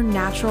as other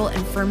natural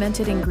and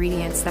fermented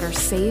ingredients that are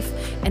safe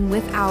and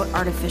without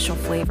artificial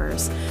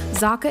flavors.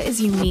 Zaka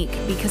is unique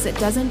because it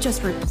doesn't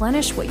just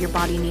replenish what your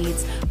body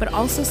needs, but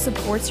also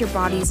supports your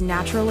body's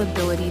natural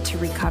ability to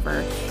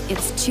recover.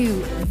 It's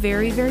 2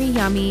 very, very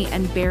yummy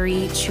and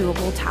berry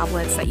chewable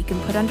tablets that you can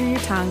put under your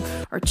tongue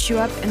or chew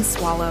up and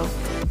swallow.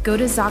 Go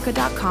to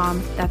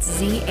Zaka.com, that's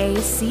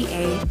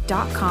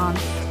ZACA.com,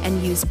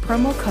 and use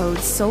promo code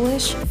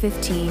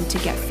SOULISH15 to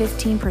get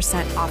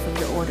 15% off of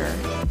your order.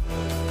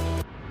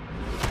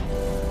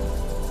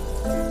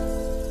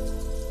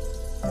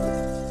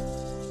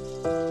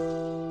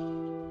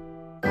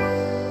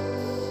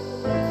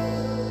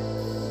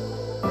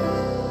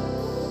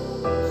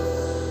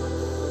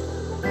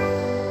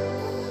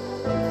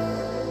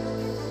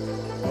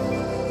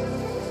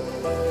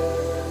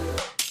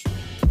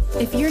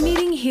 If you're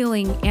needing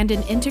healing and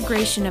an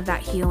integration of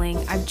that healing,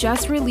 I've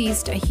just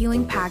released a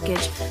healing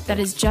package that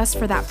is just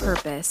for that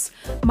purpose.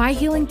 My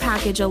healing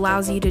package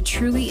allows you to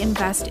truly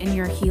invest in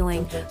your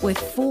healing with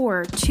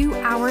 4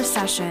 2-hour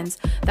sessions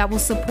that will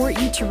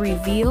support you to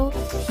reveal,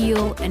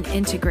 heal, and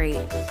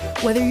integrate.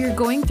 Whether you're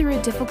going through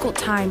a difficult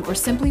time or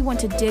simply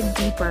want to dig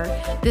deeper,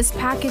 this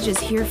package is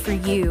here for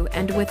you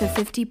and with a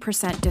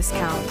 50%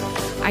 discount.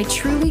 I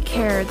truly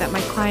care that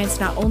my clients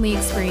not only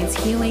experience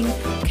healing,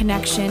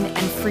 connection,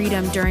 and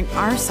freedom during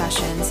our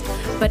sessions,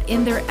 but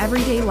in their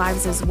everyday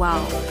lives as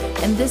well.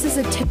 And this is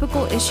a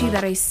typical issue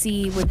that I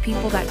see with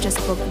people that just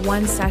book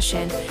one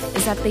session,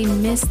 is that they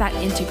miss that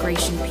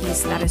integration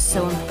piece that is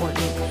so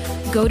important.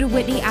 Go to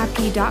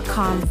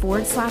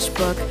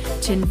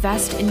whitneyapke.com/book to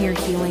invest in your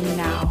healing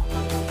now.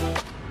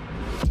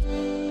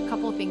 A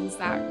couple of things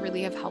that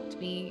really have helped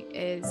me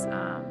is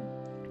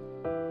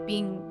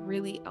being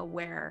really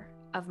aware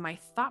of my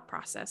thought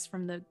process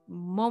from the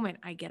moment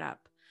I get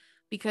up.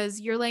 Because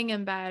you're laying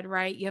in bed,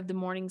 right? You have the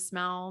morning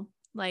smell,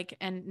 like,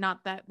 and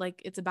not that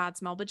like it's a bad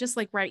smell, but just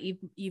like, right,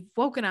 you've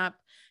woken up,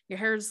 your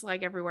hair's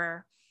like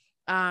everywhere.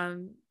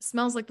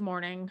 Smells like the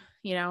morning,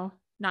 you know,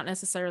 not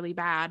necessarily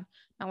bad,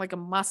 not like a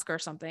musk or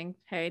something.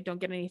 Hey, don't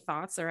get any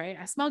thoughts. All right.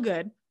 I smell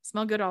good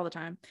all the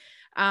time.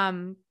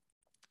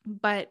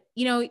 But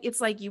you know,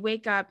 it's like you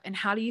wake up and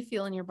how do you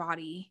feel in your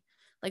body?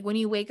 Like when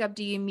you wake up,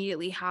 do you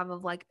immediately have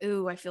of like,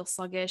 ooh, I feel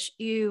sluggish.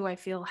 Ooh, I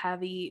feel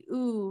heavy.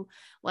 Ooh,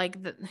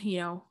 like the, you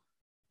know,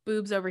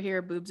 boobs over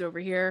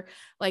here.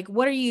 Like,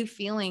 what are you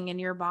feeling in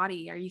your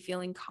body? Are you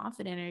feeling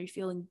confident? Are you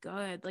feeling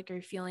good? Like, are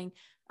you feeling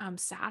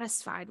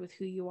satisfied with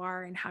who you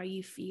are and how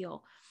you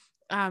feel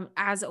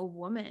as a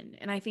woman?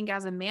 And I think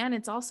as a man,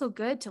 it's also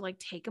good to like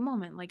take a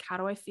moment. Like, how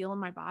do I feel in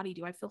my body?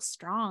 Do I feel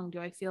strong?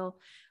 Do I feel,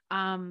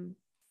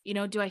 you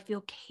know, do I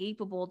feel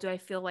capable? Do I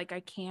feel like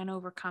I can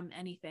overcome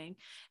anything?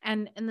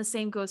 And the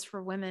same goes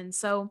for women.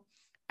 So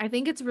I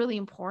think it's really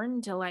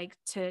important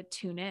to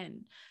tune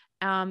in.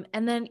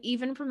 And then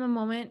even from the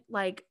moment,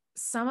 like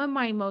some of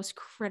my most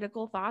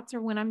critical thoughts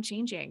are when I'm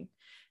changing.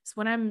 It's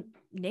when I'm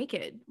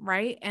naked.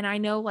 Right. And I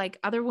know like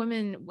other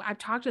women, I've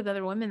talked with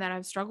other women that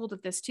have struggled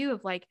with this too,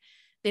 of like,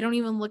 they don't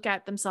even look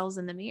at themselves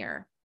in the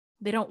mirror.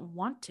 They don't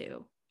want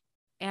to.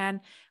 And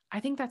I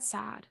think that's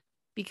sad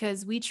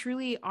because we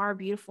truly are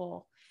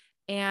beautiful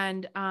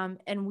and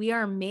we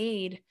are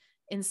made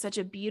in such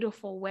a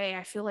beautiful way.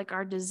 I feel like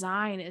our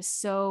design is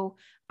so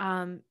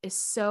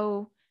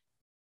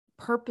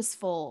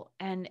purposeful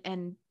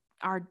and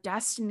our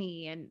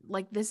destiny, and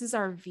like this is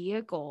our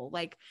vehicle.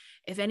 Like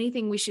if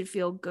anything, we should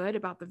feel good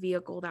about the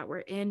vehicle that we're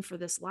in for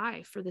this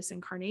life, for this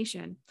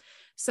incarnation.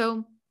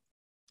 So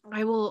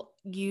I will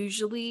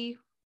usually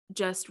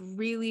just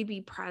really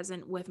be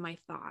present with my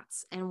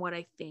thoughts and what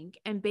I think,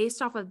 and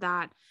based off of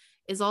that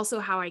is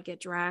also how I get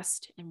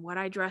dressed and what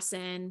I dress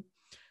in.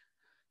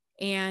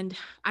 And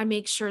I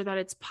make sure that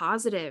it's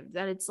positive,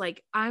 that it's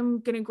like,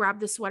 I'm going to grab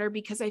the sweater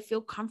because I feel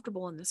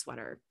comfortable in the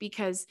sweater,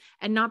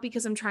 and not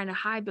because I'm trying to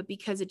hide, but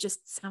because it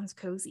just sounds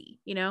cozy,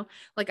 you know,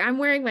 like I'm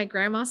wearing my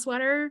grandma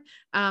sweater.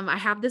 I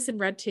have this in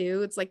red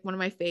too. It's like one of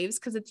my faves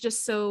because it's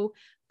just so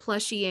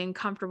plushy and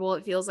comfortable.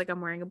 It feels like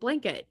I'm wearing a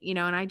blanket, you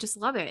know, and I just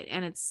love it.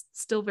 And it's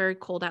still very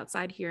cold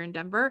outside here in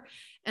Denver.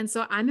 And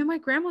so I'm in my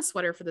grandma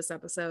sweater for this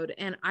episode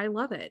and I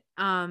love it.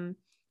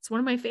 It's one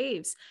of my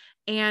faves.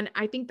 And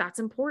I think that's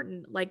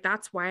important. Like,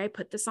 that's why I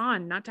put this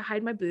on, not to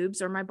hide my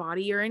boobs or my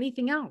body or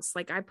anything else.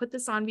 Like I put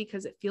this on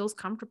because it feels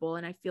comfortable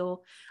and I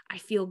feel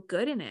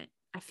good in it.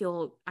 I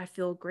feel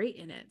great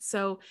in it.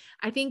 So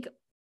I think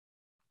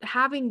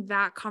having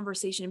that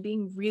conversation,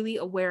 being really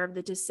aware of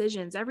the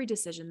decisions, every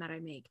decision that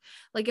I make,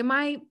 like,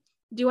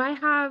 do I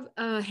have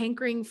a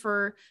hankering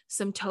for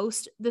some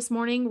toast this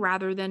morning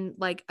rather than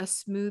like a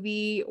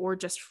smoothie or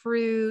just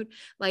fruit?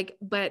 Like,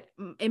 but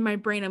in my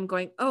brain, I'm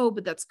going, oh,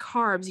 but that's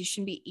carbs. You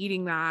shouldn't be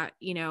eating that,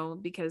 you know,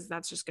 because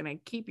that's just going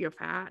to keep you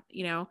fat,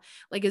 you know,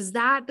 like, is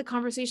that the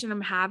conversation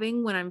I'm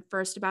having when I'm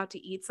first about to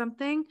eat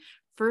something?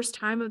 First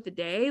time of the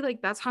day?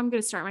 Like, that's how I'm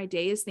going to start my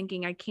day, is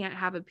thinking I can't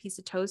have a piece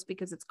of toast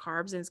because it's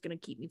carbs and it's going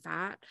to keep me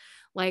fat.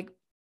 Like,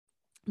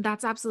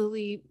 that's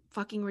absolutely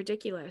fucking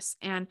ridiculous.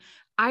 And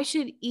I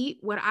should eat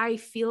what I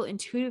feel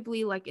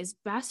intuitively like is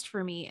best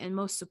for me and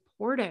most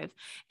supportive.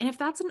 And if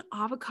that's an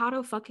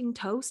avocado fucking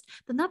toast,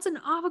 then that's an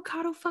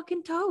avocado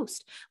fucking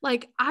toast.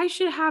 Like, I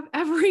should have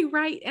every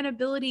right and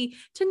ability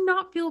to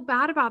not feel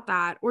bad about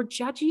that or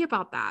judgy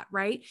about that.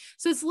 Right.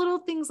 So it's little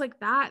things like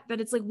that, that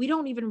it's like, we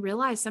don't even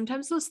realize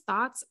sometimes those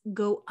thoughts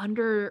go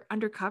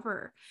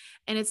undercover.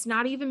 And it's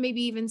not even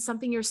maybe even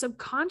something you're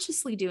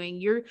subconsciously doing.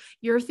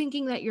 You're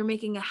thinking that you're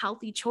making a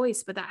healthy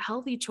choice, but that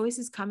healthy choice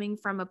is coming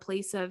from a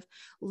place of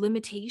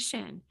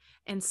limitation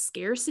and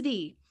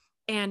scarcity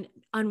and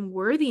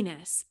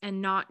unworthiness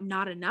and not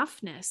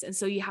enoughness. And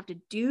so you have to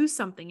do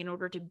something in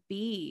order to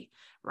be,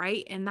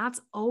 right. And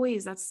that's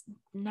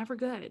never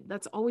good.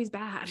 That's always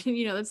bad.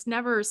 That's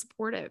never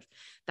supportive.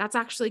 That's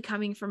actually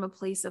coming from a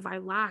place of I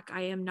lack,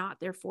 I am not,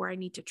 therefore I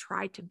need to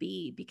try to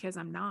be because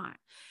I'm not.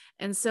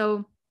 And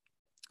so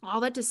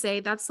all that to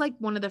say, that's like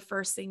one of the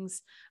first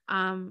things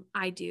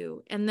I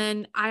do. And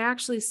then I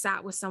actually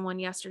sat with someone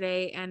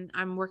yesterday, and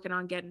I'm working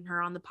on getting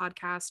her on the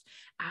podcast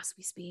as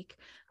we speak.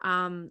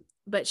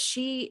 But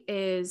she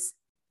is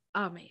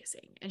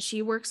amazing, and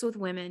she works with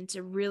women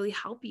to really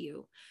help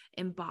you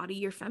embody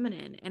your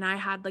feminine. And I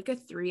had like a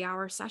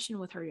 3-hour session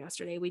with her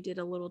yesterday. We did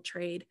a little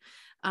trade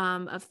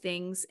of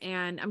things,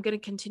 and I'm going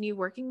to continue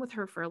working with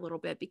her for a little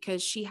bit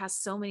because she has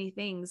so many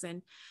things.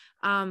 And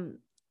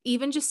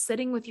even just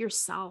sitting with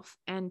yourself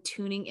and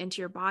tuning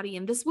into your body.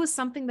 And this was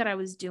something that I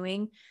was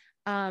doing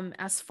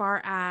as far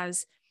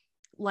as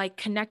like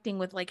connecting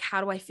with like,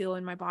 how do I feel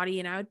in my body?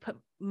 And I would put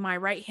my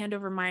right hand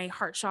over my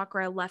heart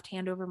chakra, left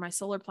hand over my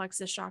solar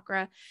plexus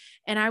chakra.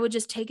 And I would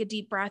just take a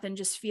deep breath and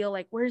just feel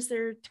like, where's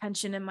there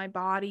tension in my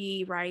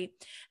body? Right.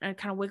 And I'd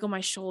kind of wiggle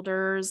my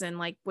shoulders and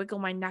like wiggle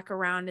my neck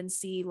around and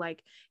see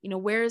like,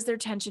 where is there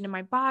tension in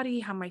my body?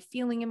 How am I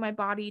feeling in my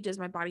body? Does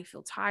my body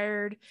feel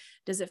tired?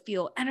 Does it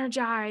feel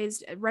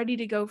energized, ready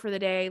to go for the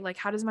day? Like,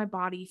 how does my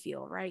body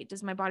feel? Right.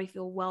 Does my body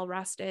feel well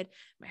rested?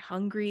 Am I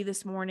hungry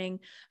this morning?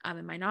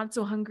 Am I not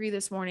so hungry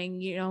this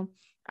morning?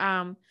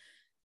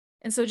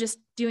 And so just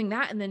doing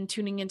that and then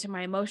tuning into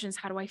my emotions.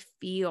 How do I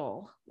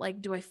feel?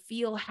 Like, do I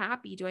feel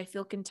happy? Do I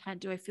feel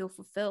content? Do I feel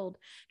fulfilled?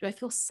 Do I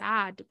feel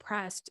sad,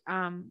 depressed,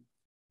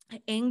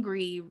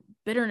 angry,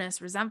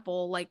 bitterness,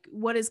 resentful? Like,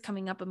 what is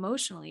coming up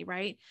emotionally,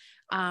 right?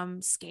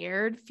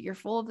 Scared,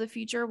 fearful of the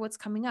future, what's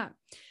coming up?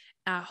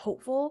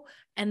 Hopeful.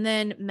 And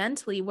then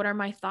mentally, what are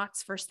my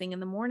thoughts first thing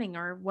in the morning?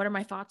 Or what are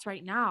my thoughts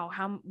right now?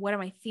 What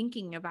am I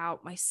thinking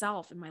about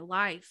myself and my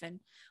life and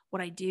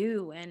what I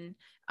do? And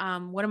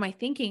what am I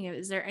thinking?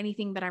 Is there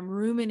anything that I'm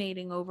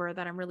ruminating over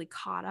that I'm really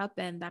caught up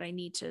in that I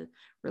need to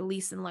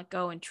release and let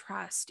go and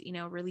trust,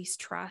 release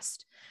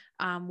trust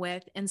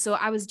with? And so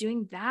I was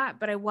doing that,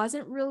 but I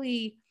wasn't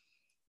really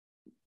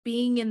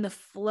being in the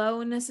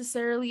flow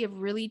necessarily of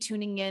really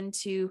tuning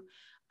into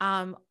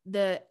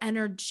the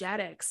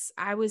energetics.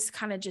 I was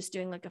kind of just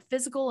doing like a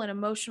physical and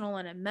emotional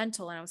and a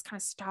mental, and I was kind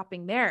of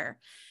stopping there.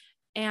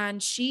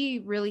 And she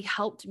really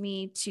helped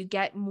me to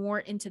get more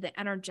into the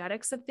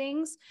energetics of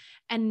things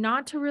and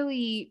not to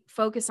really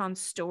focus on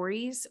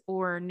stories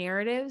or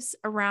narratives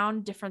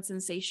around different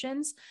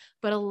sensations,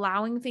 but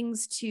allowing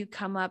things to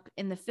come up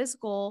in the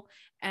physical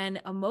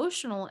and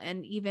emotional,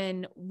 and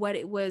even what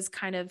it was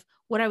kind of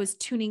what I was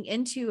tuning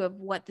into of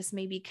what this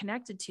may be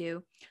connected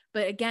to.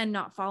 But again,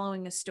 not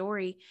following a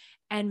story.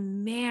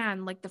 And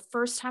man, like the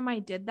first time I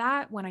did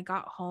that, when I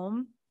got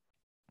home,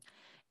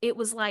 it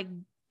was like,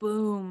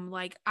 boom,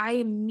 like I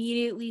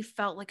immediately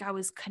felt like I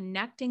was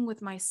connecting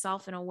with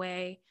myself in a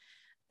way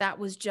that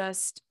was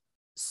just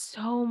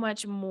so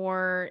much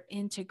more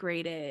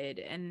integrated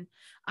and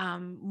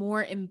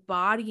more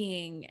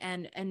embodying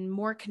and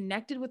more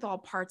connected with all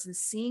parts, and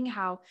seeing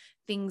how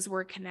things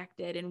were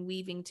connected and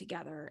weaving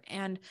together.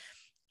 And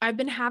I've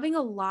been having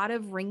a lot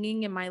of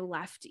ringing in my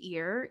left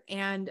ear.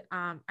 And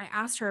I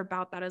asked her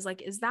about that. I was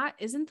like,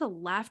 isn't the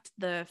left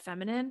the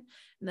feminine,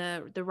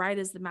 the right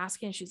is the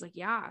masculine? She's like,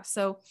 yeah.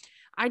 So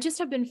I just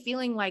have been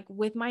feeling like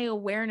with my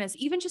awareness,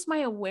 even just my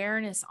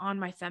awareness on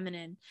my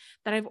feminine,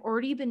 that I've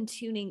already been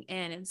tuning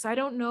in. And so I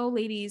don't know,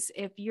 ladies,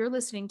 if you're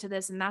listening to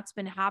this and that's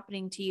been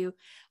happening to you,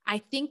 I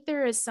think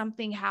there is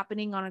something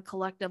happening on a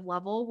collective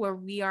level where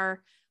we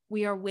are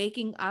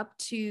waking up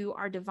to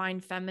our divine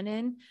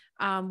feminine,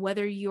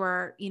 whether you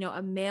are,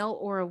 a male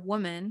or a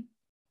woman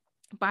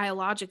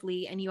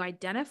biologically, and you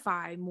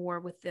identify more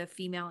with the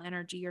female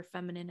energy or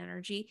feminine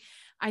energy.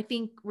 I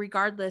think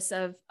regardless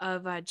of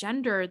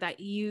gender, that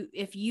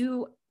if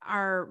you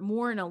are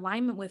more in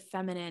alignment with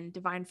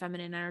divine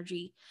feminine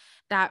energy,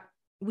 that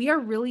we are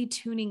really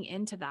tuning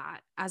into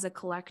that as a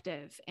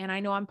collective. And I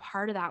know I'm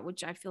part of that,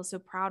 which I feel so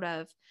proud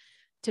of,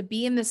 to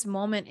be in this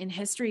moment in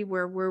history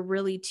where we're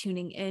really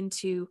tuning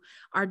into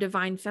our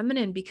divine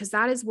feminine, because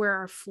that is where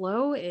our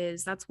flow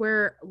is. That's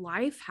where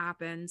life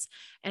happens.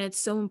 And it's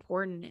so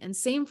important. And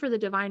same for the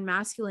divine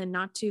masculine,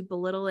 not to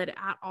belittle it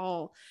at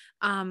all.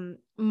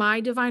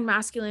 My divine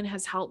masculine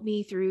has helped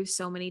me through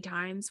so many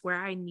times where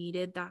I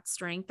needed that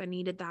strength. I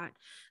needed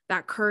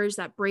that courage,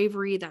 that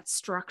bravery, that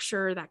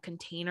structure, that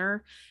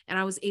container. And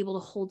I was able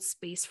to hold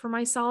space for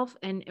myself.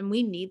 And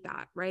we need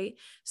that. Right.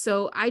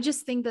 So I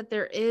just think that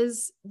there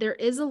is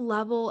a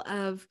level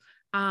of,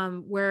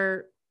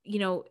 where you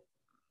know,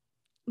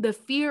 the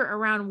fear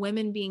around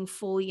women being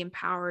fully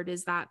empowered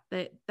is that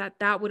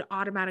would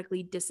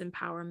automatically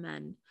disempower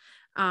men.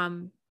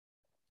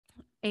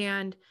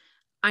 And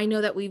I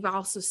know that we've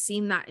also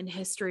seen that in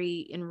history,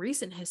 in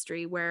recent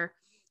history, where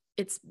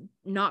it's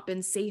not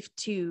been safe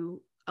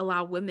to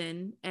allow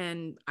women,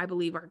 and I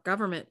believe our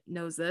government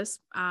knows this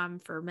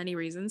for many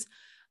reasons,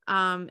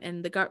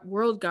 and the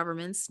world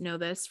governments know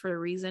this for a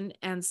reason.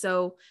 And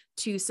so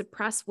to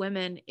suppress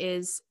women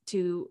is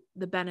to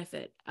the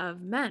benefit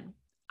of men.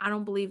 I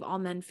don't believe all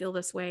men feel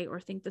this way or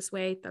think this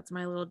way. That's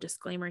my little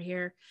disclaimer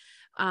here.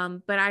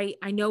 But I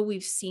know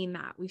we've seen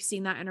that. We've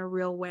seen that in a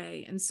real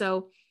way. And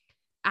so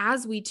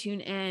as we tune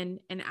in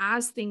and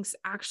as things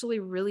actually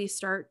really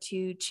start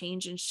to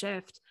change and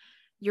shift,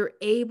 you're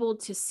able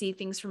to see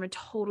things from a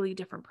totally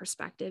different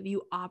perspective.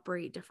 You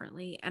operate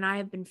differently. And I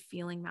have been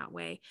feeling that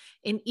way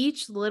in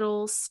each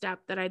little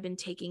step that I've been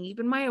taking,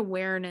 even my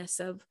awareness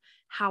of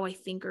how I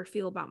think or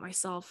feel about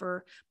myself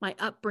or my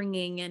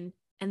upbringing and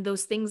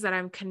those things that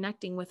I'm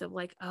connecting with, of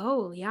like,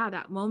 oh yeah,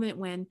 that moment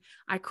when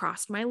I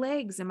crossed my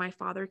legs and my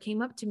father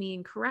came up to me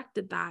and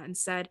corrected that and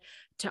said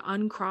to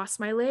uncross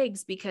my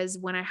legs, because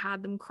when I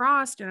had them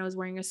crossed and I was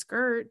wearing a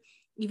skirt,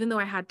 even though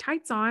I had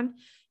tights on,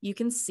 you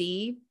can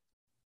see,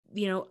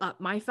 you know,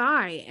 up my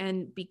thigh.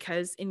 And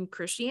because in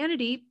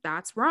Christianity,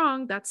 that's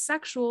wrong. That's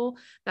sexual.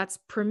 That's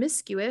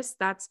promiscuous.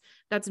 That's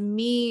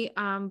me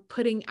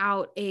putting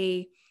out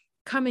a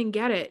come and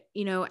get it,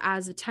 you know,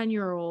 as a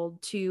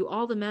 10-year-old to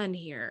all the men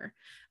here,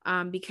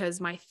 because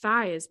my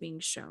thigh is being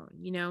shown,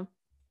 you know,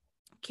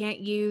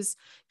 can't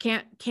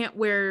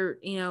wear,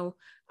 you know,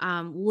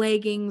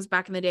 leggings.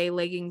 Back in the day,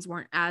 leggings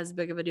weren't as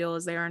big of a deal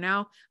as they are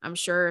now. I'm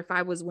sure if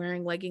I was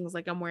wearing leggings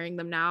like I'm wearing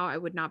them now, I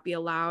would not be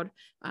allowed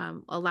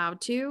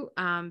to,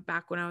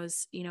 back when I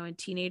was, you know, a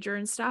teenager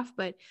and stuff.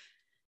 But,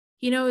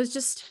 you know, it's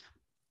just,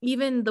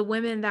 even the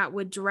women that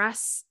would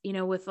dress, you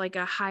know, with like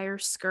a higher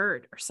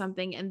skirt or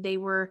something, and they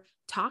were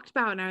talked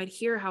about, and I would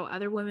hear how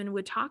other women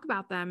would talk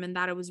about them and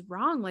that it was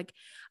wrong. Like,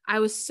 I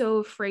was so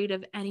afraid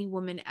of any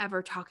woman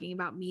ever talking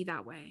about me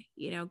that way,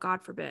 you know,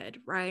 God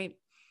forbid. Right.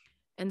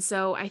 And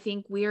so I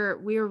think we're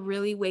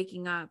really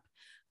waking up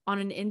on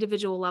an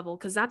individual level,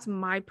 because that's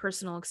my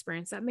personal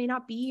experience. That may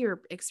not be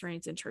your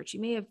experience in church.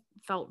 You may have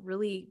felt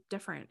really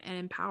different and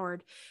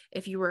empowered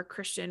if you were a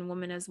Christian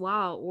woman as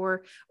well,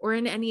 or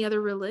in any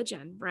other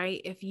religion, right?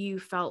 If you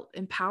felt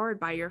empowered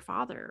by your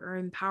father or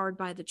empowered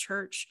by the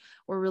church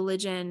or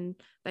religion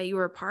that you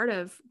were a part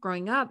of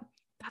growing up,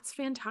 that's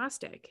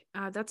fantastic.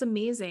 That's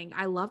amazing.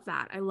 I love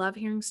that. I love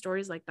hearing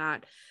stories like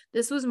that.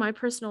 This was my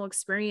personal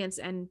experience.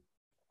 And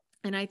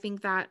I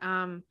think that,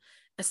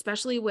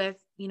 especially with,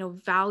 you know,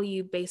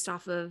 value based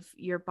off of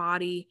your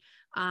body,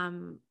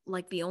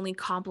 like the only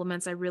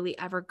compliments I really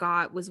ever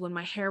got was when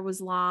my hair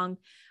was long.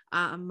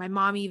 My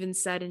mom even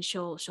said, and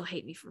she'll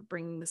hate me for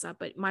bringing this up,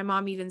 but my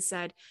mom even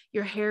said,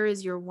 your hair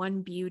is your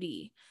one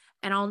beauty.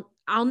 And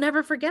I'll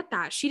never forget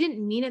that. She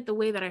didn't mean it the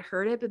way that I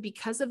heard it, but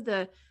because of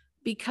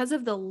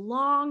the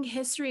long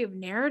history of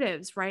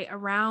narratives, right,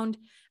 around,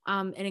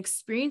 and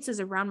experiences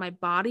around my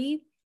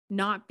body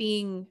not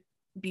being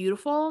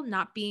beautiful,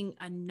 not being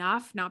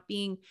enough, not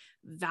being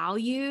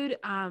valued,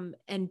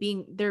 and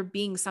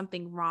being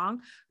something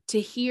wrong, to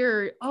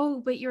hear,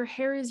 oh, but your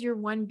hair is your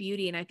one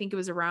beauty. And I think it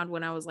was around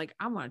when I was like,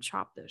 I want to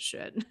chop this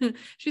shit.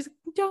 She's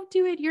like, don't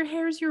do it. Your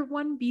hair is your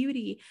one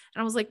beauty.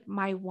 And I was like,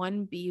 my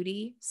one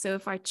beauty. So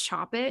if I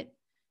chop it,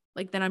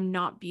 like, then I'm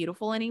not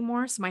beautiful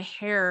anymore. So my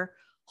hair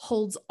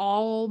holds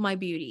all my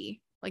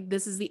beauty. Like,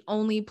 this is the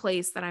only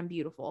place that I'm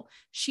beautiful.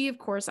 She, of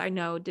course, I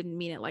know didn't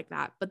mean it like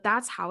that, but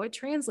that's how it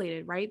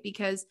translated, right?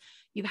 Because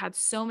you've had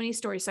so many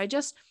stories. So I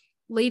just,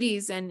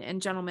 ladies and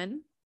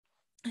gentlemen,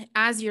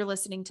 as you're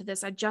listening to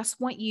this, I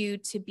just want you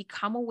to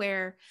become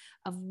aware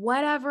of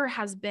whatever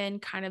has been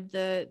kind of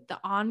the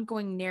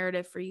ongoing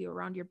narrative for you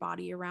around your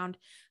body, around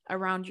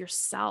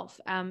yourself,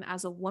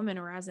 as a woman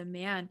or as a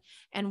man.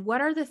 And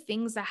what are the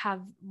things that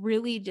have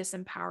really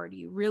disempowered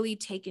you, really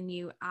taken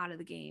you out of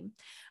the game?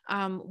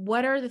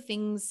 What are the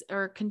things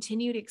or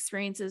continued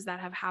experiences that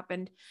have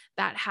happened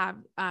that have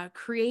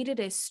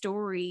created a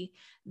story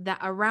that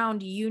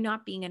around you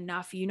not being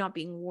enough, you not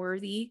being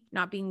worthy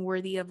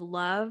of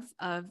love,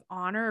 of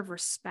honor, of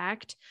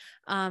respect,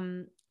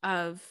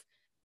 of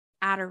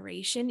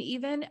adoration,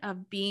 even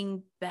of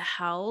being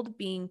beheld,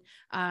 being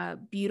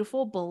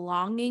beautiful,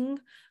 belonging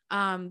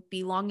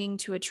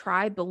to a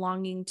tribe,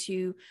 belonging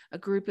to a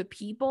group of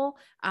people,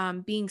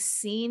 being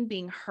seen,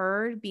 being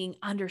heard, being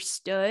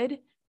understood,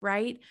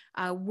 right?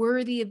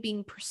 Worthy of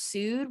being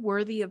pursued,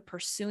 worthy of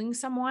pursuing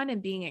someone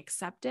and being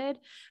accepted,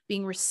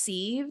 being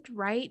received,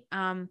 right?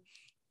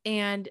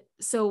 And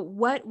so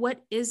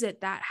what is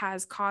it that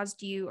has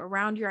caused you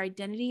around your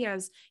identity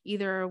as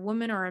either a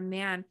woman or a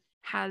man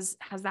has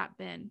that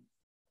been?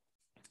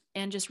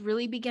 And just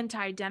really begin to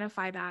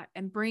identify that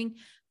and bring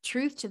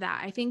truth to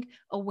that. I think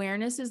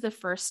awareness is the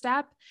first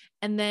step.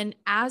 And then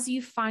as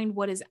you find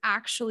what is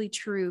actually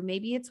true,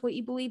 maybe it's what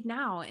you believe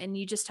now and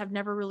you just have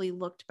never really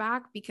looked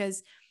back,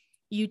 because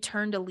you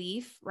turned a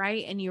leaf,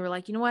 right? And you were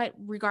like, you know what,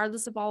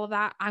 regardless of all of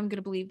that, I'm going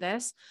to believe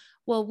this.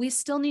 Well, we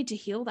still need to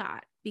heal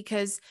that,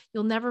 because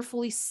you'll never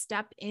fully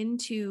step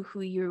into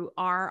who you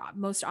are,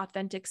 most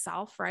authentic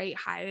self, right?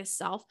 Highest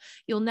self.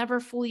 You'll never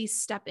fully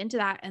step into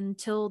that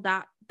until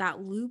that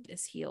loop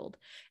is healed.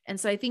 And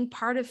so I think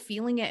part of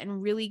feeling it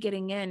and really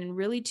getting in and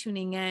really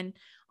tuning in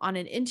on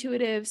an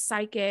intuitive,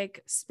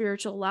 psychic,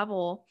 spiritual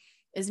level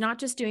is not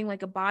just doing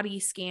like a body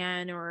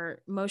scan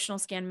or emotional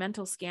scan,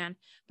 mental scan,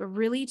 but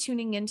really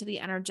tuning into the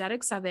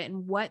energetics of it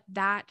and what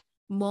that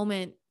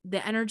moment,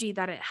 the energy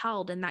that it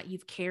held and that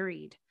you've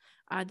carried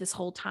this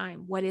whole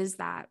time. What is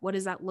that? What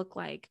does that look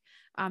like?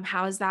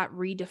 How has that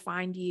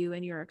redefined you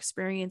and your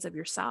experience of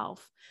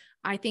yourself?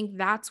 I think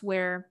that's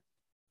where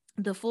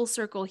the full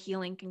circle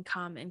healing can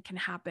come and can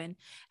happen.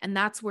 And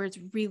that's where it's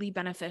really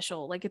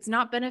beneficial. Like, it's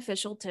not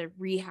beneficial to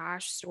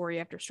rehash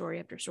story after story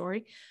after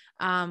story.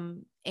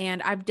 And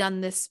I've done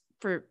this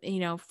for,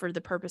 for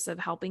the purpose of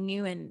helping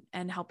you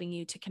and helping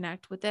you to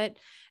connect with it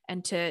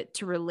and to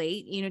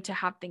relate, to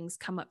have things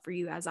come up for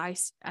you as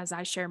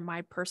I share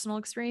my personal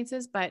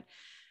experiences. But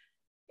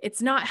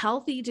it's not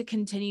healthy to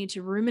continue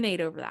to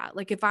ruminate over that.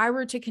 Like, if I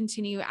were to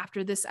continue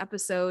after this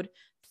episode,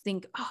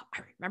 think, oh,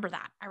 I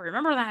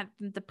remember that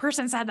the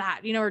person said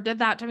that, or did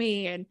that to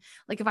me. And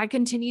like, if I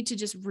continue to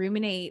just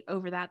ruminate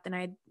over that,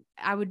 then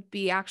I would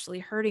be actually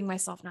hurting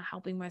myself, not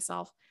helping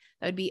myself.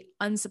 That would be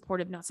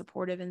unsupportive, not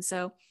supportive. And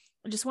so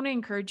I just want to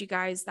encourage you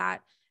guys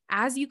that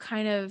as you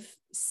kind of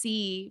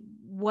see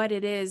what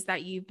it is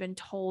that you've been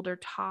told or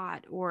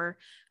taught, or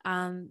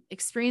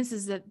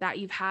experiences that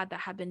you've had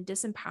that have been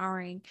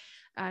disempowering,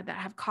 that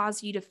have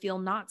caused you to feel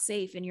not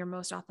safe in your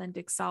most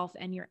authentic self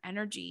and your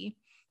energy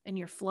and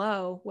your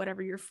flow,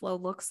 whatever your flow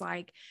looks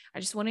like.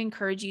 I just want to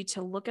encourage you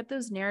to look at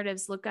those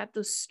narratives, look at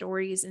those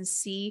stories, and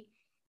see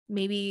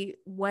maybe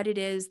what it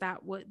is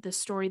that what the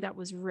story that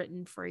was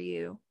written for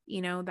you,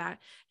 that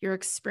your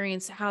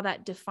experience, how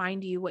that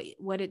defined you,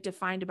 what it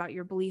defined about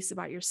your beliefs,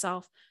 about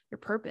yourself, your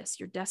purpose,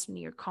 your destiny,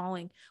 your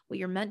calling, what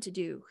you're meant to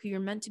do, who you're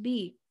meant to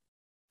be,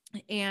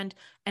 and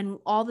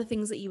all the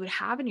things that you would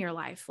have in your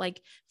life.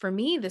 Like, for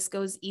me, this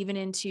goes even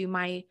into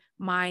my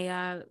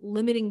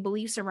limiting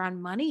beliefs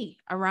around money,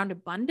 around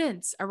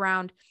abundance,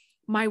 around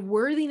my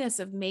worthiness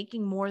of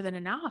making more than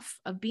enough,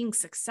 of being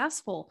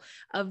successful,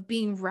 of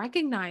being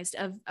recognized,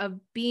 of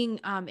being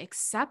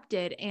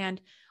accepted, and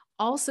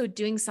also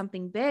doing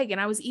something big. And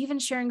I was even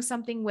sharing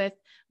something with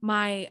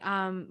my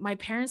my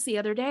parents the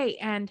other day,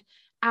 and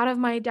out of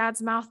my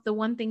dad's mouth, the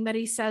one thing that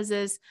he says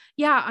is,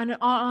 yeah,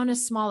 on a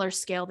smaller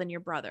scale than your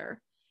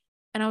brother.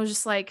 And I was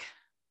just like,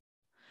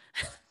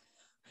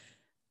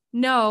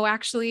 no,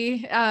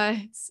 actually,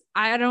 I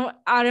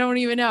don't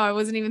even know. I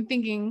wasn't even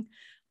thinking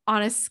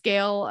on a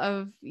scale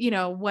of,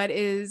 what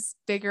is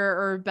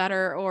bigger or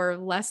better or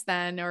less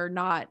than or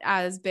not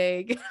as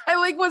big. I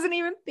like wasn't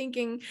even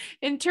thinking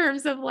in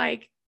terms of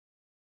like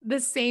the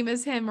same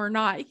as him or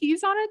not.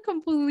 He's on a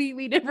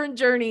completely different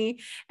journey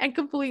and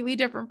completely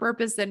different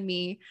purpose than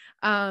me.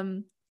 I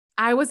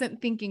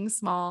wasn't thinking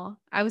small.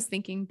 I was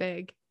thinking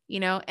big,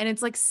 and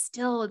it's like,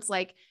 still, it's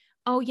like,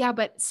 oh yeah,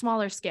 but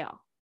smaller scale,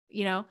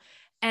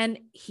 and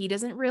he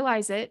doesn't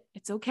realize it.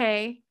 It's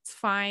okay. It's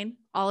fine.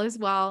 All is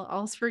well.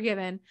 All is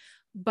forgiven.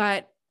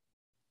 But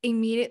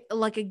immediately,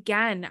 like,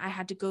 again, I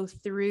had to go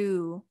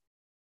through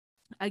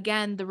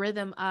again the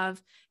rhythm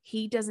of,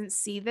 he doesn't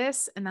see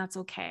this, and that's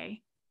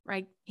okay.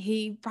 Right?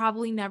 He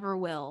probably never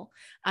will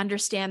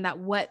understand that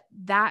what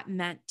that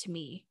meant to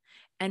me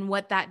and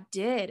what that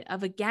did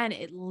of, again,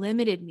 it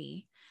limited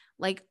me.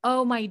 Like,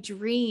 oh, my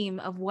dream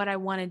of what I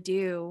want to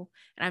do.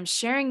 And I'm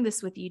sharing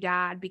this with you,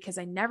 Dad, because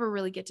I never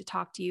really get to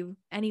talk to you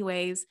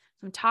anyways. So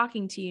I'm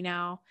talking to you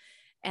now,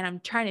 and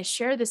I'm trying to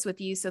share this with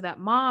you so that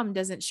Mom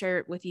doesn't share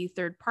it with you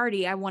third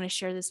party. I want to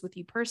share this with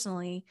you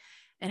personally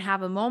and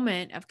have a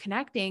moment of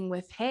connecting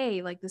with,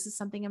 hey, like, this is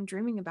something I'm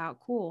dreaming about.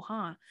 Cool,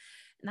 huh?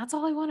 And that's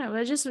all I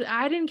wanted.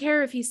 I didn't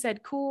care if he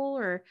said cool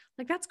or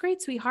like, that's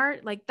great,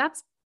 sweetheart. Like,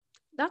 that's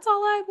all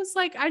I was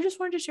like. I just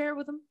wanted to share it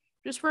with him,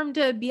 just for him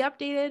to be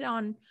updated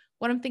on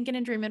what I'm thinking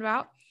and dreaming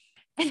about.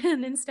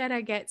 And instead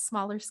I get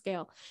smaller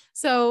scale.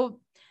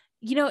 So,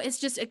 it's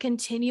just a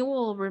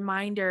continual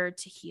reminder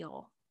to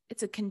heal.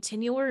 It's a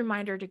continual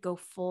reminder to go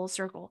full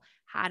circle.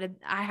 I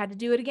had to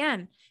do it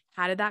again.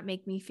 How did that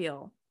make me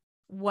feel?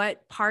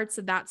 What parts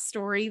of that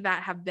story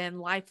that have been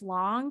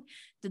lifelong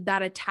did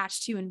that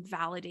attach to and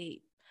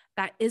validate?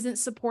 That isn't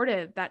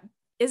supportive, that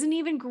isn't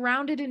even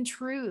grounded in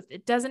truth.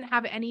 It doesn't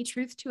have any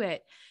truth to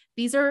it.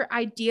 These are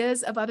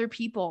ideas of other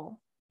people.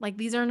 Like,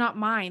 these are not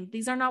mine.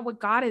 These are not what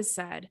God has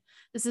said.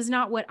 This is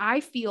not what I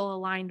feel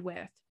aligned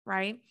with,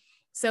 right?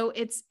 So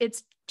it's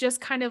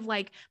just kind of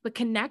like, but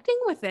connecting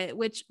with it,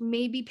 which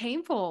may be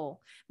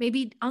painful, may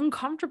be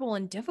uncomfortable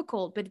and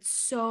difficult, but it's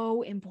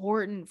so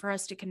important for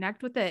us to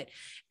connect with it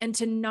and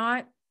to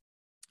not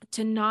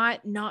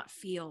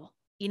feel,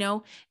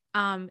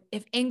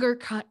 if anger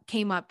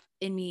came up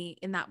in me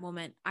in that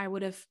moment, I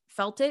would have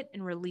felt it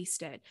and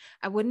released it.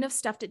 I wouldn't have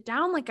stuffed it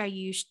down like I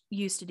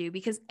used to do,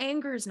 because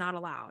anger is not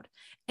allowed.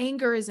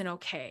 Anger isn't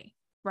okay.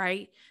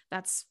 right?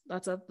 That's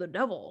of the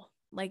devil.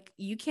 Like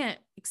you can't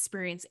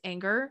experience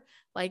anger,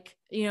 like,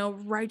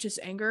 righteous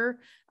anger,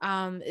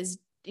 is,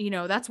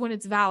 that's when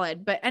it's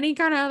valid, but any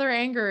kind of other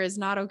anger is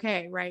not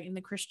okay. Right. In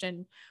the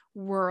Christian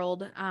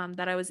world,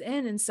 that I was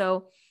in. And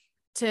so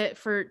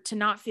to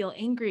not feel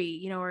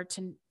angry, or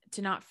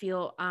to not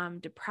feel,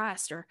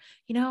 depressed, or,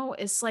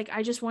 it's like,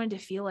 I just wanted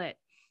to feel it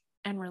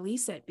and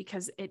release it,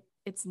 because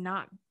it's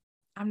not,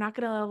 I'm not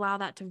going to allow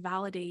that to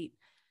validate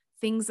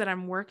things that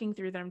I'm working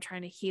through, that I'm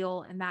trying to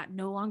heal, and that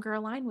no longer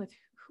align with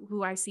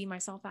who I see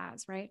myself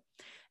as. Right.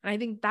 And I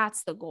think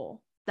that's the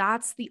goal.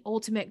 That's the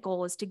ultimate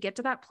goal, is to get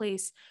to that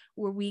place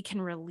where we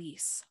can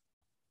release,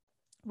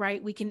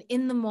 right? We can,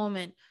 in the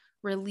moment,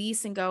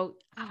 release and go,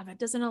 that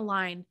doesn't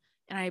align.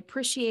 And I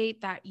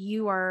appreciate that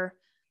you're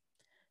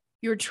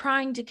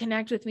trying to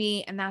connect with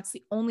me. And that's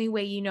the only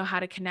way you know how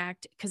to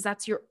connect, because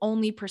that's your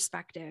only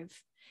perspective,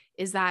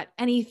 is that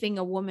anything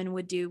a woman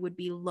would do would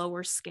be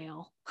lower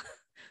scale,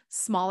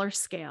 smaller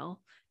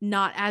scale,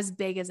 not as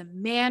big as a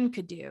man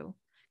could do,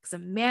 because a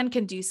man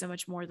can do so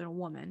much more than a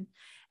woman.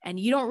 And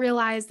you don't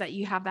realize that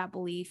you have that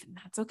belief, and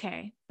that's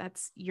okay.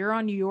 You're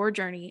on your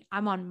journey.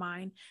 I'm on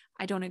mine.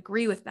 I don't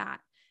agree with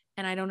that.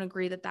 And I don't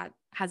agree that that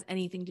has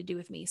anything to do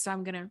with me. So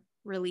I'm going to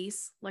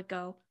release, let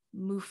go,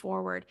 move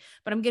forward,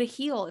 but I'm going to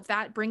heal. If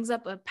that brings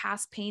up a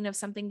past pain of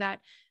something that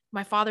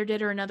my father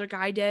did, or another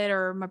guy did,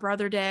 or my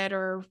brother did,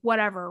 or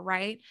whatever,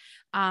 right?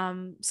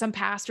 Some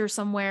pastor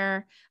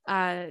somewhere,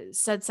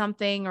 said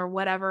something or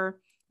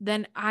whatever,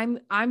 then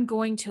I'm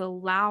going to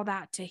allow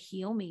that to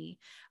heal me.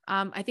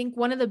 I think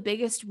one of the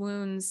biggest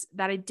wounds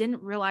that I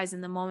didn't realize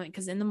in the moment,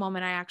 because in the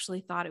moment I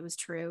actually thought it was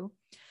true,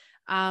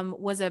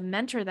 was a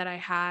mentor that I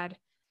had,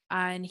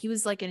 and he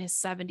was like in his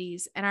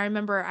 70s. And I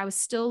remember I was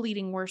still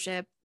leading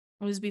worship.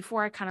 It was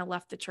before I kind of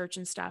left the church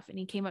and stuff. And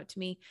he came up to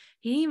me.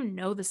 He didn't even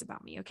know this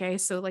about me. Okay.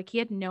 So like, he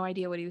had no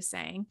idea what he was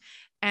saying.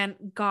 And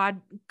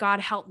God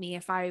helped me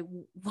if I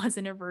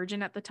wasn't a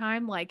virgin at the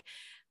time, like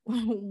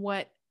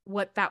what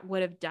that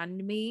would have done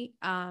to me.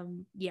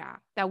 Yeah,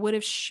 that would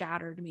have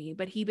shattered me.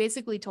 But he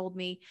basically told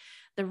me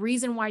the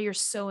reason why you're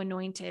so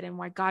anointed and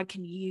why God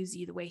can use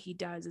you the way he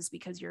does is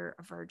because you're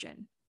a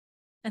virgin.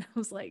 And I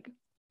was like,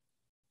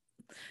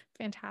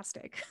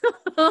 fantastic.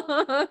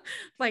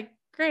 Like,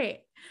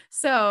 great.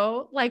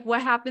 So like,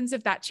 what happens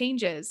if that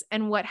changes?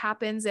 And what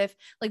happens if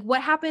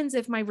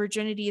my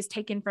virginity is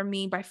taken from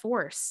me by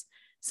force?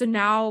 So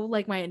now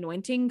like my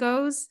anointing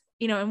goes,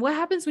 and what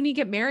happens when you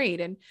get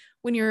married and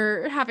when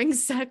you're having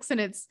sex and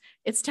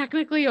it's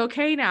technically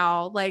okay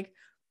now? Like,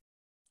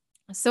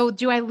 so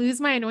do I lose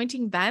my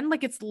anointing then?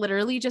 Like, it's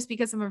literally just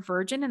because I'm a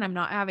virgin and I'm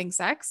not having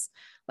sex.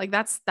 Like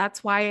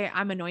that's why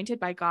I'm anointed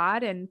by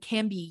God and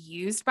can be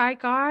used by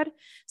God.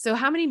 So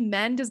how many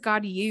men does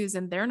God use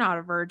and they're not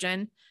a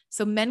virgin?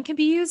 So men can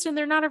be used and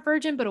they're not a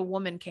virgin, but a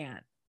woman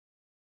can't.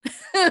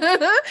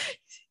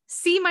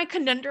 See my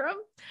conundrum?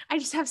 I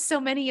just have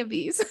so many of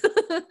these.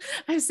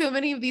 I have so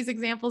many of these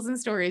examples and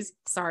stories.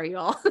 Sorry,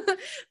 y'all.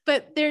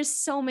 But there's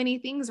so many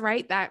things,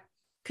 right, that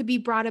could be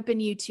brought up in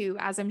you too,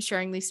 as I'm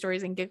sharing these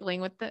stories and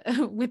giggling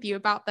with you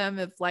about them,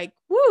 of like,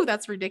 woo,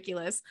 that's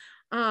ridiculous.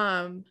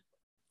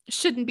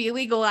 Shouldn't be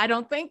illegal, I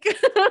don't think,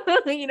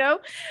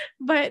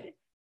 but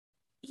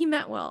he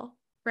meant well,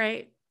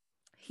 right?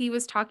 He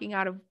was talking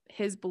out of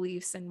his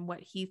beliefs and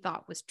what he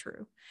thought was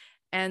true.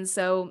 And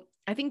so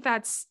I think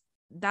that's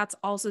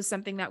also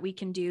something that we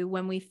can do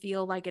when we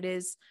feel like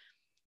it's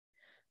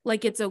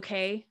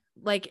okay.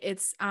 Like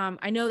it's,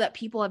 I know that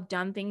people have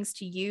done things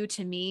to you,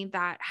 to me,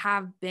 that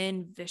have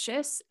been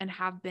vicious and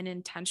have been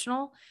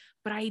intentional,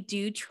 but I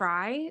do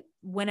try,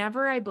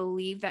 whenever I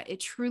believe that it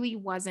truly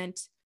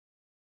wasn't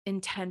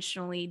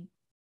intentionally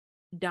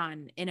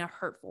done in a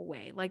hurtful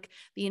way. Like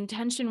the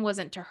intention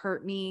wasn't to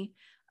hurt me.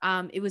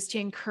 It was to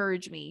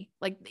encourage me.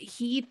 Like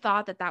he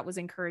thought that was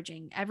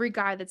encouraging. Every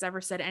guy that's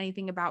ever said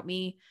anything about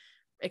me,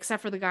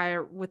 except for the guy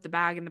with the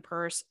bag and the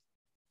purse,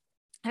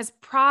 has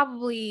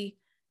probably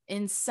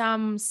in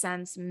some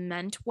sense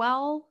meant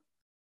well,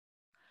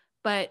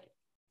 but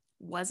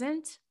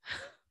wasn't.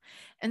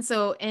 And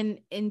so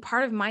in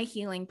part of my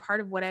healing, part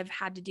of what I've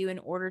had to do in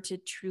order to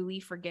truly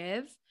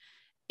forgive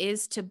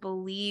is to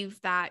believe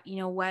that, you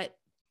know what,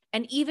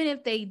 and even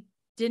if they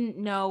didn't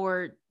know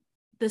or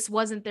this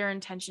wasn't their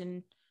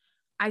intention,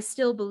 I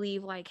still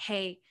believe like,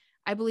 hey,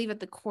 I believe at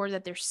the core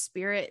that their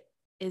spirit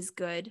is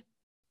good.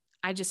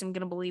 I just am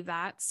going to believe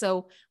that.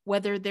 So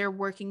whether they're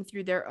working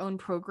through their own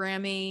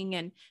programming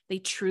and they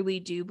truly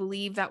do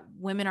believe that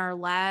women are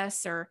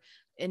less or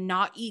and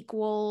not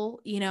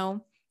equal,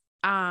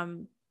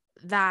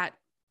 that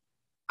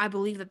I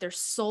believe that their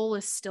soul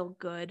is still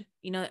good,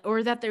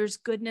 or that there's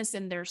goodness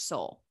in their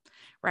soul.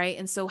 Right.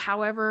 And so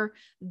however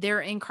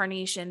their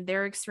incarnation,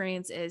 their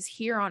experience is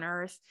here on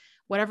earth,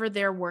 whatever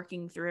they're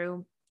working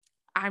through,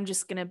 I'm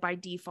just going to by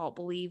default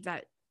believe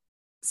that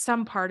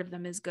some part of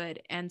them is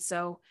good. And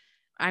so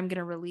I'm going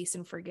to release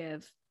and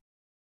forgive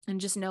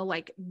and just know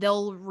like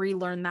they'll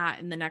relearn that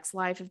in the next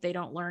life if they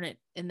don't learn it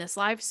in this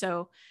life.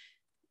 So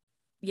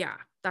yeah,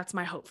 that's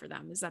my hope for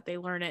them, is that they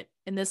learn it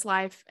in this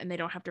life and they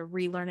don't have to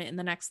relearn it in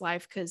the next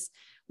life. Cause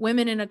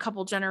women in a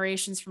couple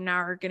generations from now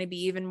are going to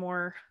be even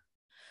more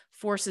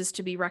forces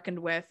to be reckoned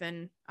with.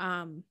 And,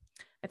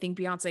 I think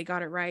Beyonce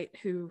got it right,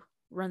 who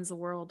runs the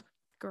world,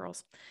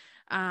 girls.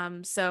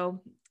 So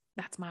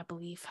that's my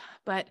belief.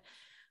 But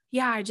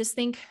yeah, I just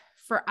think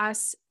for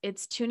us,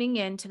 it's tuning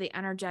in to the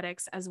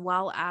energetics as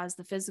well as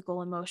the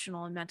physical,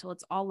 emotional, and mental.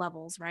 It's all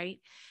levels,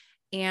 right?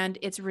 And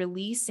it's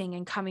releasing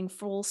and coming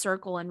full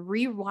circle, and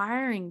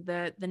rewiring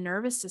the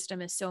nervous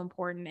system is so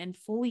important, and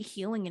fully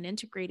healing and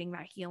integrating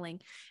that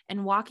healing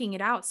and walking it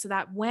out, so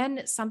that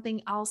when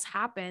something else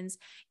happens,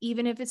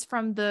 even if it's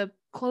from the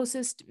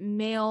closest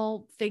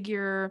male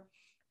figure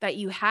that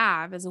you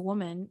have as a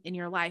woman in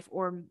your life,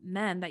 or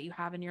men that you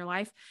have in your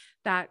life,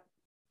 that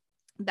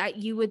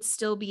you would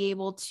still be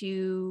able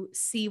to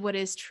see what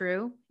is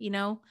true,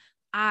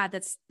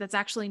 that's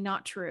actually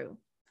not true.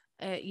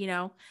 uh, you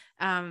know,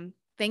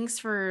 thanks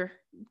for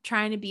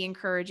trying to be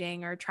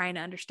encouraging or trying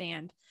to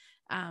understand,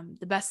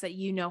 the best that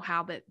you know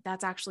how, but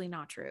that's actually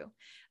not true.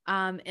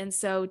 And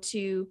so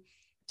to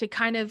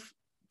kind of,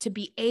 to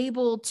be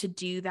able to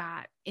do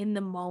that in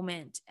the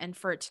moment, and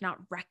for it to not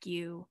wreck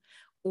you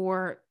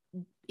or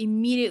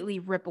immediately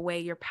rip away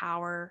your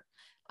power,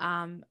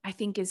 I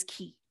think is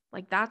key.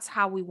 Like, that's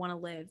how we want to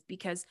live,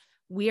 because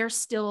we are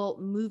still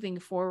moving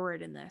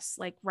forward in this,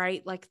 like,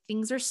 right? Like,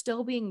 things are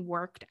still being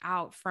worked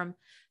out from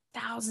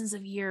thousands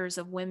of years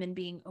of women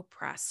being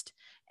oppressed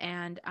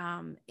and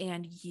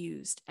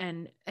used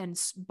and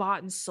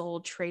bought and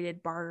sold,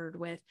 traded, bartered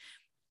with.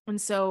 And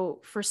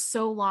so for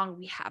so long,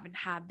 we haven't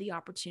had the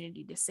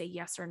opportunity to say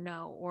yes or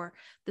no, or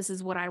this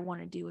is what I want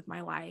to do with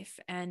my life,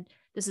 and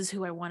this is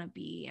who I want to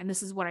be, and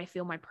this is what I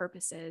feel my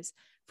purpose is.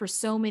 For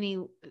so many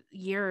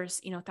years,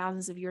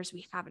 thousands of years,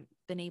 we haven't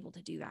been able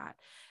to do that.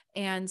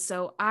 And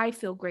so I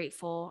feel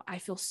grateful. I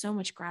feel so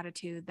much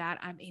gratitude that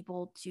I'm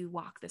able to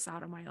walk this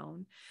out on my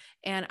own.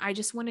 And I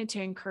just wanted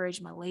to encourage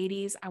my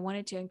ladies. I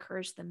wanted to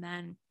encourage the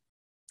men.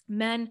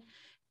 Men,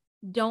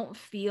 don't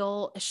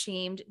feel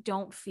ashamed,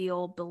 don't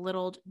feel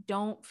belittled,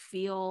 don't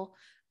feel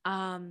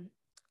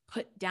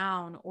put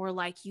down or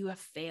like you have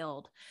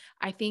failed.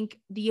 I think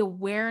the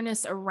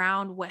awareness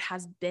around what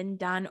has been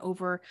done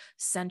over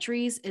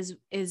centuries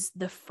is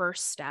the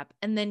first step.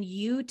 And then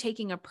you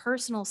taking a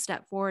personal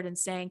step forward and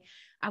saying,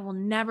 I will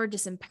never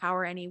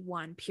disempower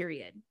anyone,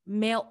 period,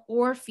 male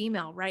or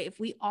female, right? If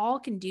we all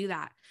can do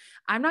that,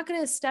 I'm not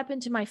going to step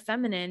into my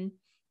feminine,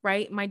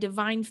 right? My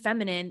divine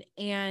feminine,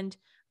 and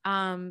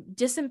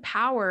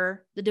disempower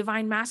the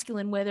divine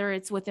masculine, whether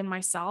it's within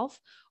myself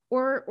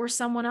or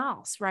someone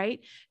else, right?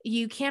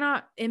 You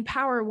cannot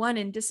empower one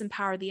and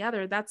disempower the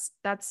other. That's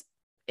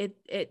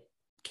it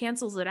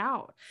cancels it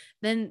out.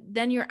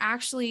 Then you're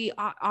actually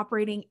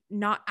operating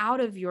not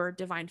out of your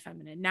divine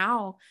feminine.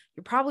 Now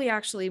you're probably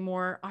actually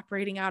more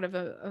operating out of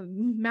a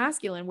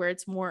masculine, where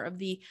it's more of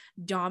the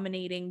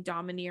dominating,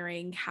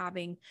 domineering,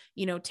 having,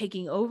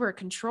 taking over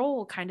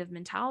control kind of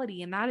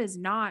mentality. And that is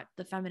not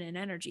the feminine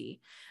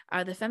energy.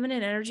 The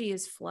feminine energy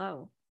is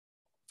flow.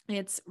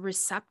 It's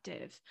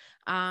receptive,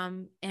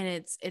 and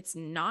it's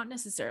not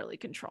necessarily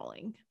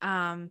controlling.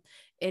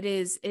 It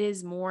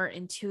is more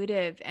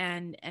intuitive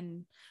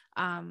and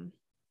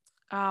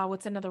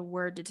what's another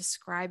word to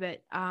describe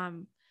it?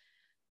 I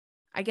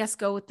guess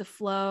go with the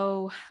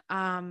flow,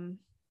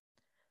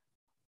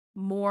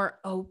 more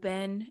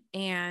open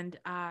and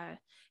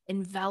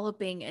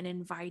enveloping and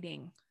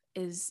inviting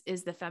is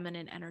the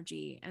feminine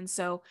energy. And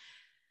so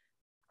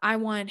I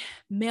want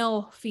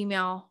male,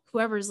 female,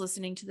 whoever's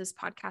listening to this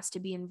podcast, to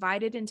be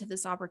invited into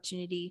this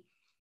opportunity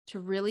to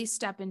really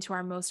step into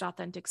our most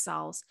authentic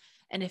selves.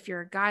 And if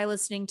you're a guy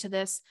listening to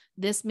this,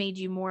 this made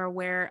you more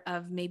aware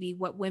of maybe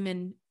what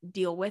women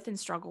deal with and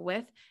struggle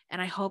with.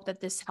 And I hope that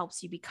this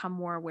helps you become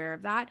more aware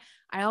of that.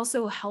 I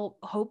also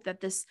hope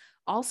that this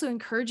also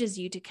encourages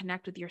you to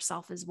connect with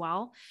yourself as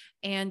well,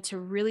 and to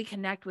really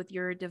connect with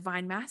your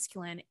divine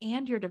masculine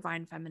and your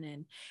divine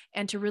feminine,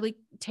 and to really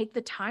take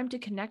the time to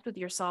connect with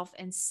yourself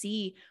and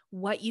see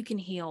what you can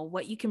heal,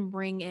 what you can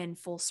bring in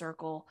full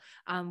circle,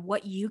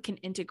 what you can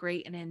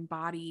integrate and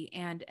embody,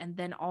 and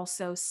then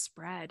also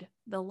spread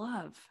the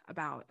love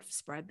about,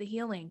 spread the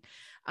healing.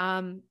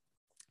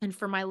 And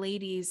for my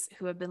ladies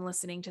who have been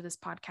listening to this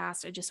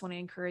podcast, I just want to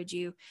encourage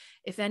you,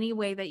 if any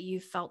way that you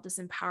felt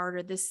disempowered,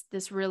 or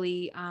this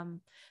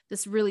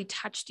really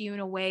touched you in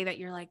a way that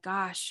you're like,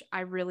 gosh,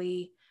 I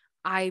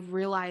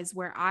realize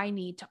where I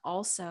need to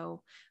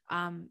also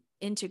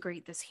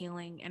integrate this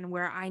healing, and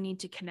where I need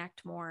to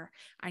connect more.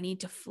 I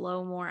need to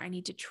flow more. I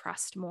need to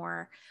trust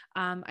more.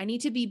 I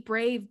need to be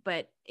brave,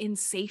 but in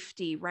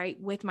safety, right?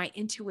 With my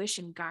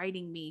intuition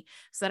guiding me,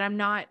 so that I'm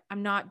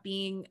not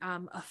being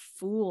a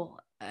fool,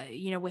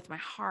 with my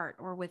heart,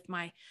 or with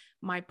my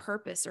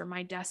purpose, or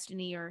my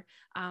destiny, or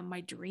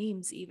my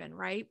dreams, even,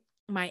 right?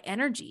 My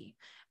energy,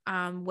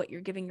 what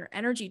you're giving your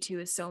energy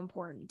to is so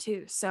important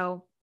too.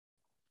 So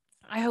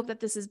I hope that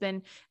this has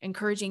been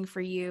encouraging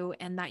for you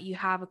and that you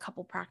have a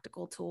couple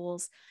practical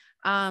tools.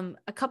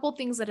 A couple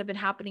things that have been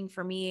happening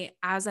for me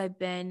as I've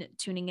been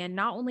tuning in.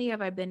 Not only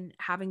have I been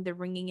having the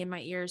ringing in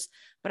my ears,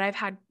 but I've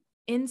had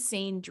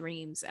insane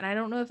dreams. And I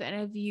don't know if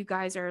any of you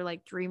guys are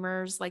like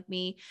dreamers like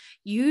me.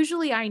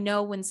 Usually I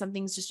know when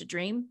something's just a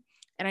dream,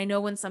 and I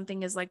know when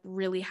something is like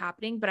really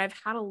happening, but I've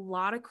had a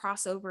lot of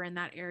crossover in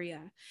that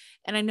area.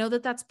 And I know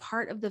that that's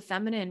part of the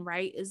feminine,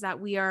 right? Is that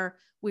we are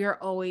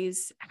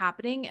always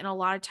happening. And a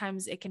lot of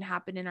times it can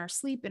happen in our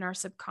sleep, in our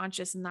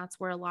subconscious. And that's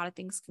where a lot of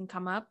things can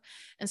come up.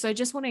 And so I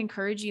just want to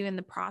encourage you in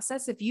the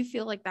process, if you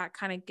feel like that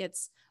kind of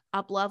gets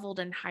up leveled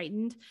and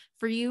heightened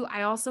for you,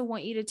 I also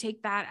want you to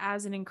take that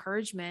as an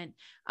encouragement.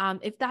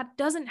 If that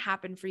doesn't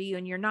happen for you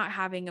and you're not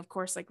having, of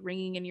course, like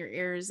ringing in your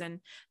ears,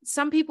 and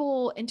some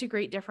people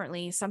integrate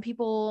differently, some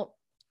people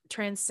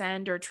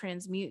transcend or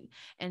transmute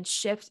and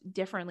shift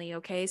differently.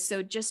 Okay.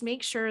 So just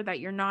make sure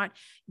that you're not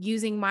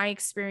using my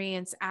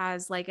experience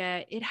as like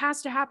it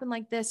has to happen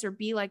like this or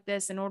be like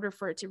this in order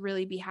for it to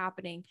really be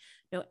happening.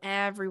 No,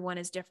 everyone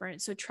is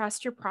different. So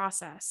trust your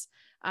process.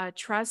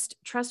 Trust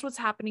what's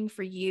happening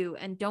for you,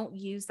 and don't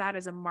use that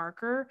as a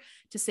marker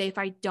to say, if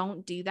I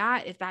don't do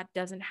that, if that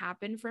doesn't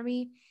happen for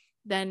me,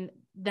 then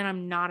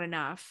I'm not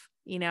enough.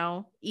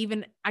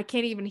 Even I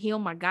can't even heal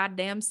my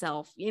goddamn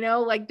self,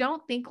 like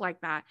don't think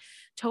like that.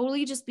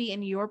 Totally just be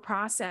in your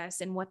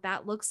process and what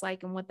that looks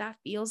like and what that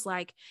feels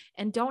like.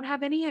 And don't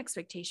have any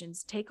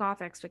expectations. Take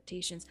off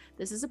expectations.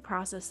 This is a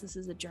process. This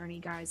is a journey,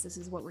 guys. This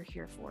is what we're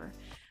here for.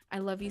 I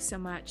love you so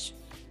much.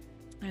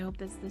 I hope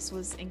that this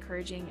was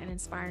encouraging and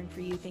inspiring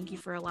for you. Thank you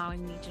for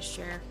allowing me to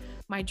share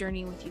my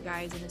journey with you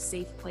guys in a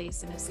safe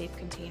place, in a safe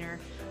container,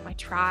 my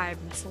tribe,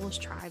 my soulish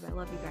tribe. I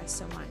love you guys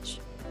so much.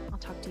 I'll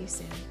talk to you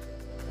soon.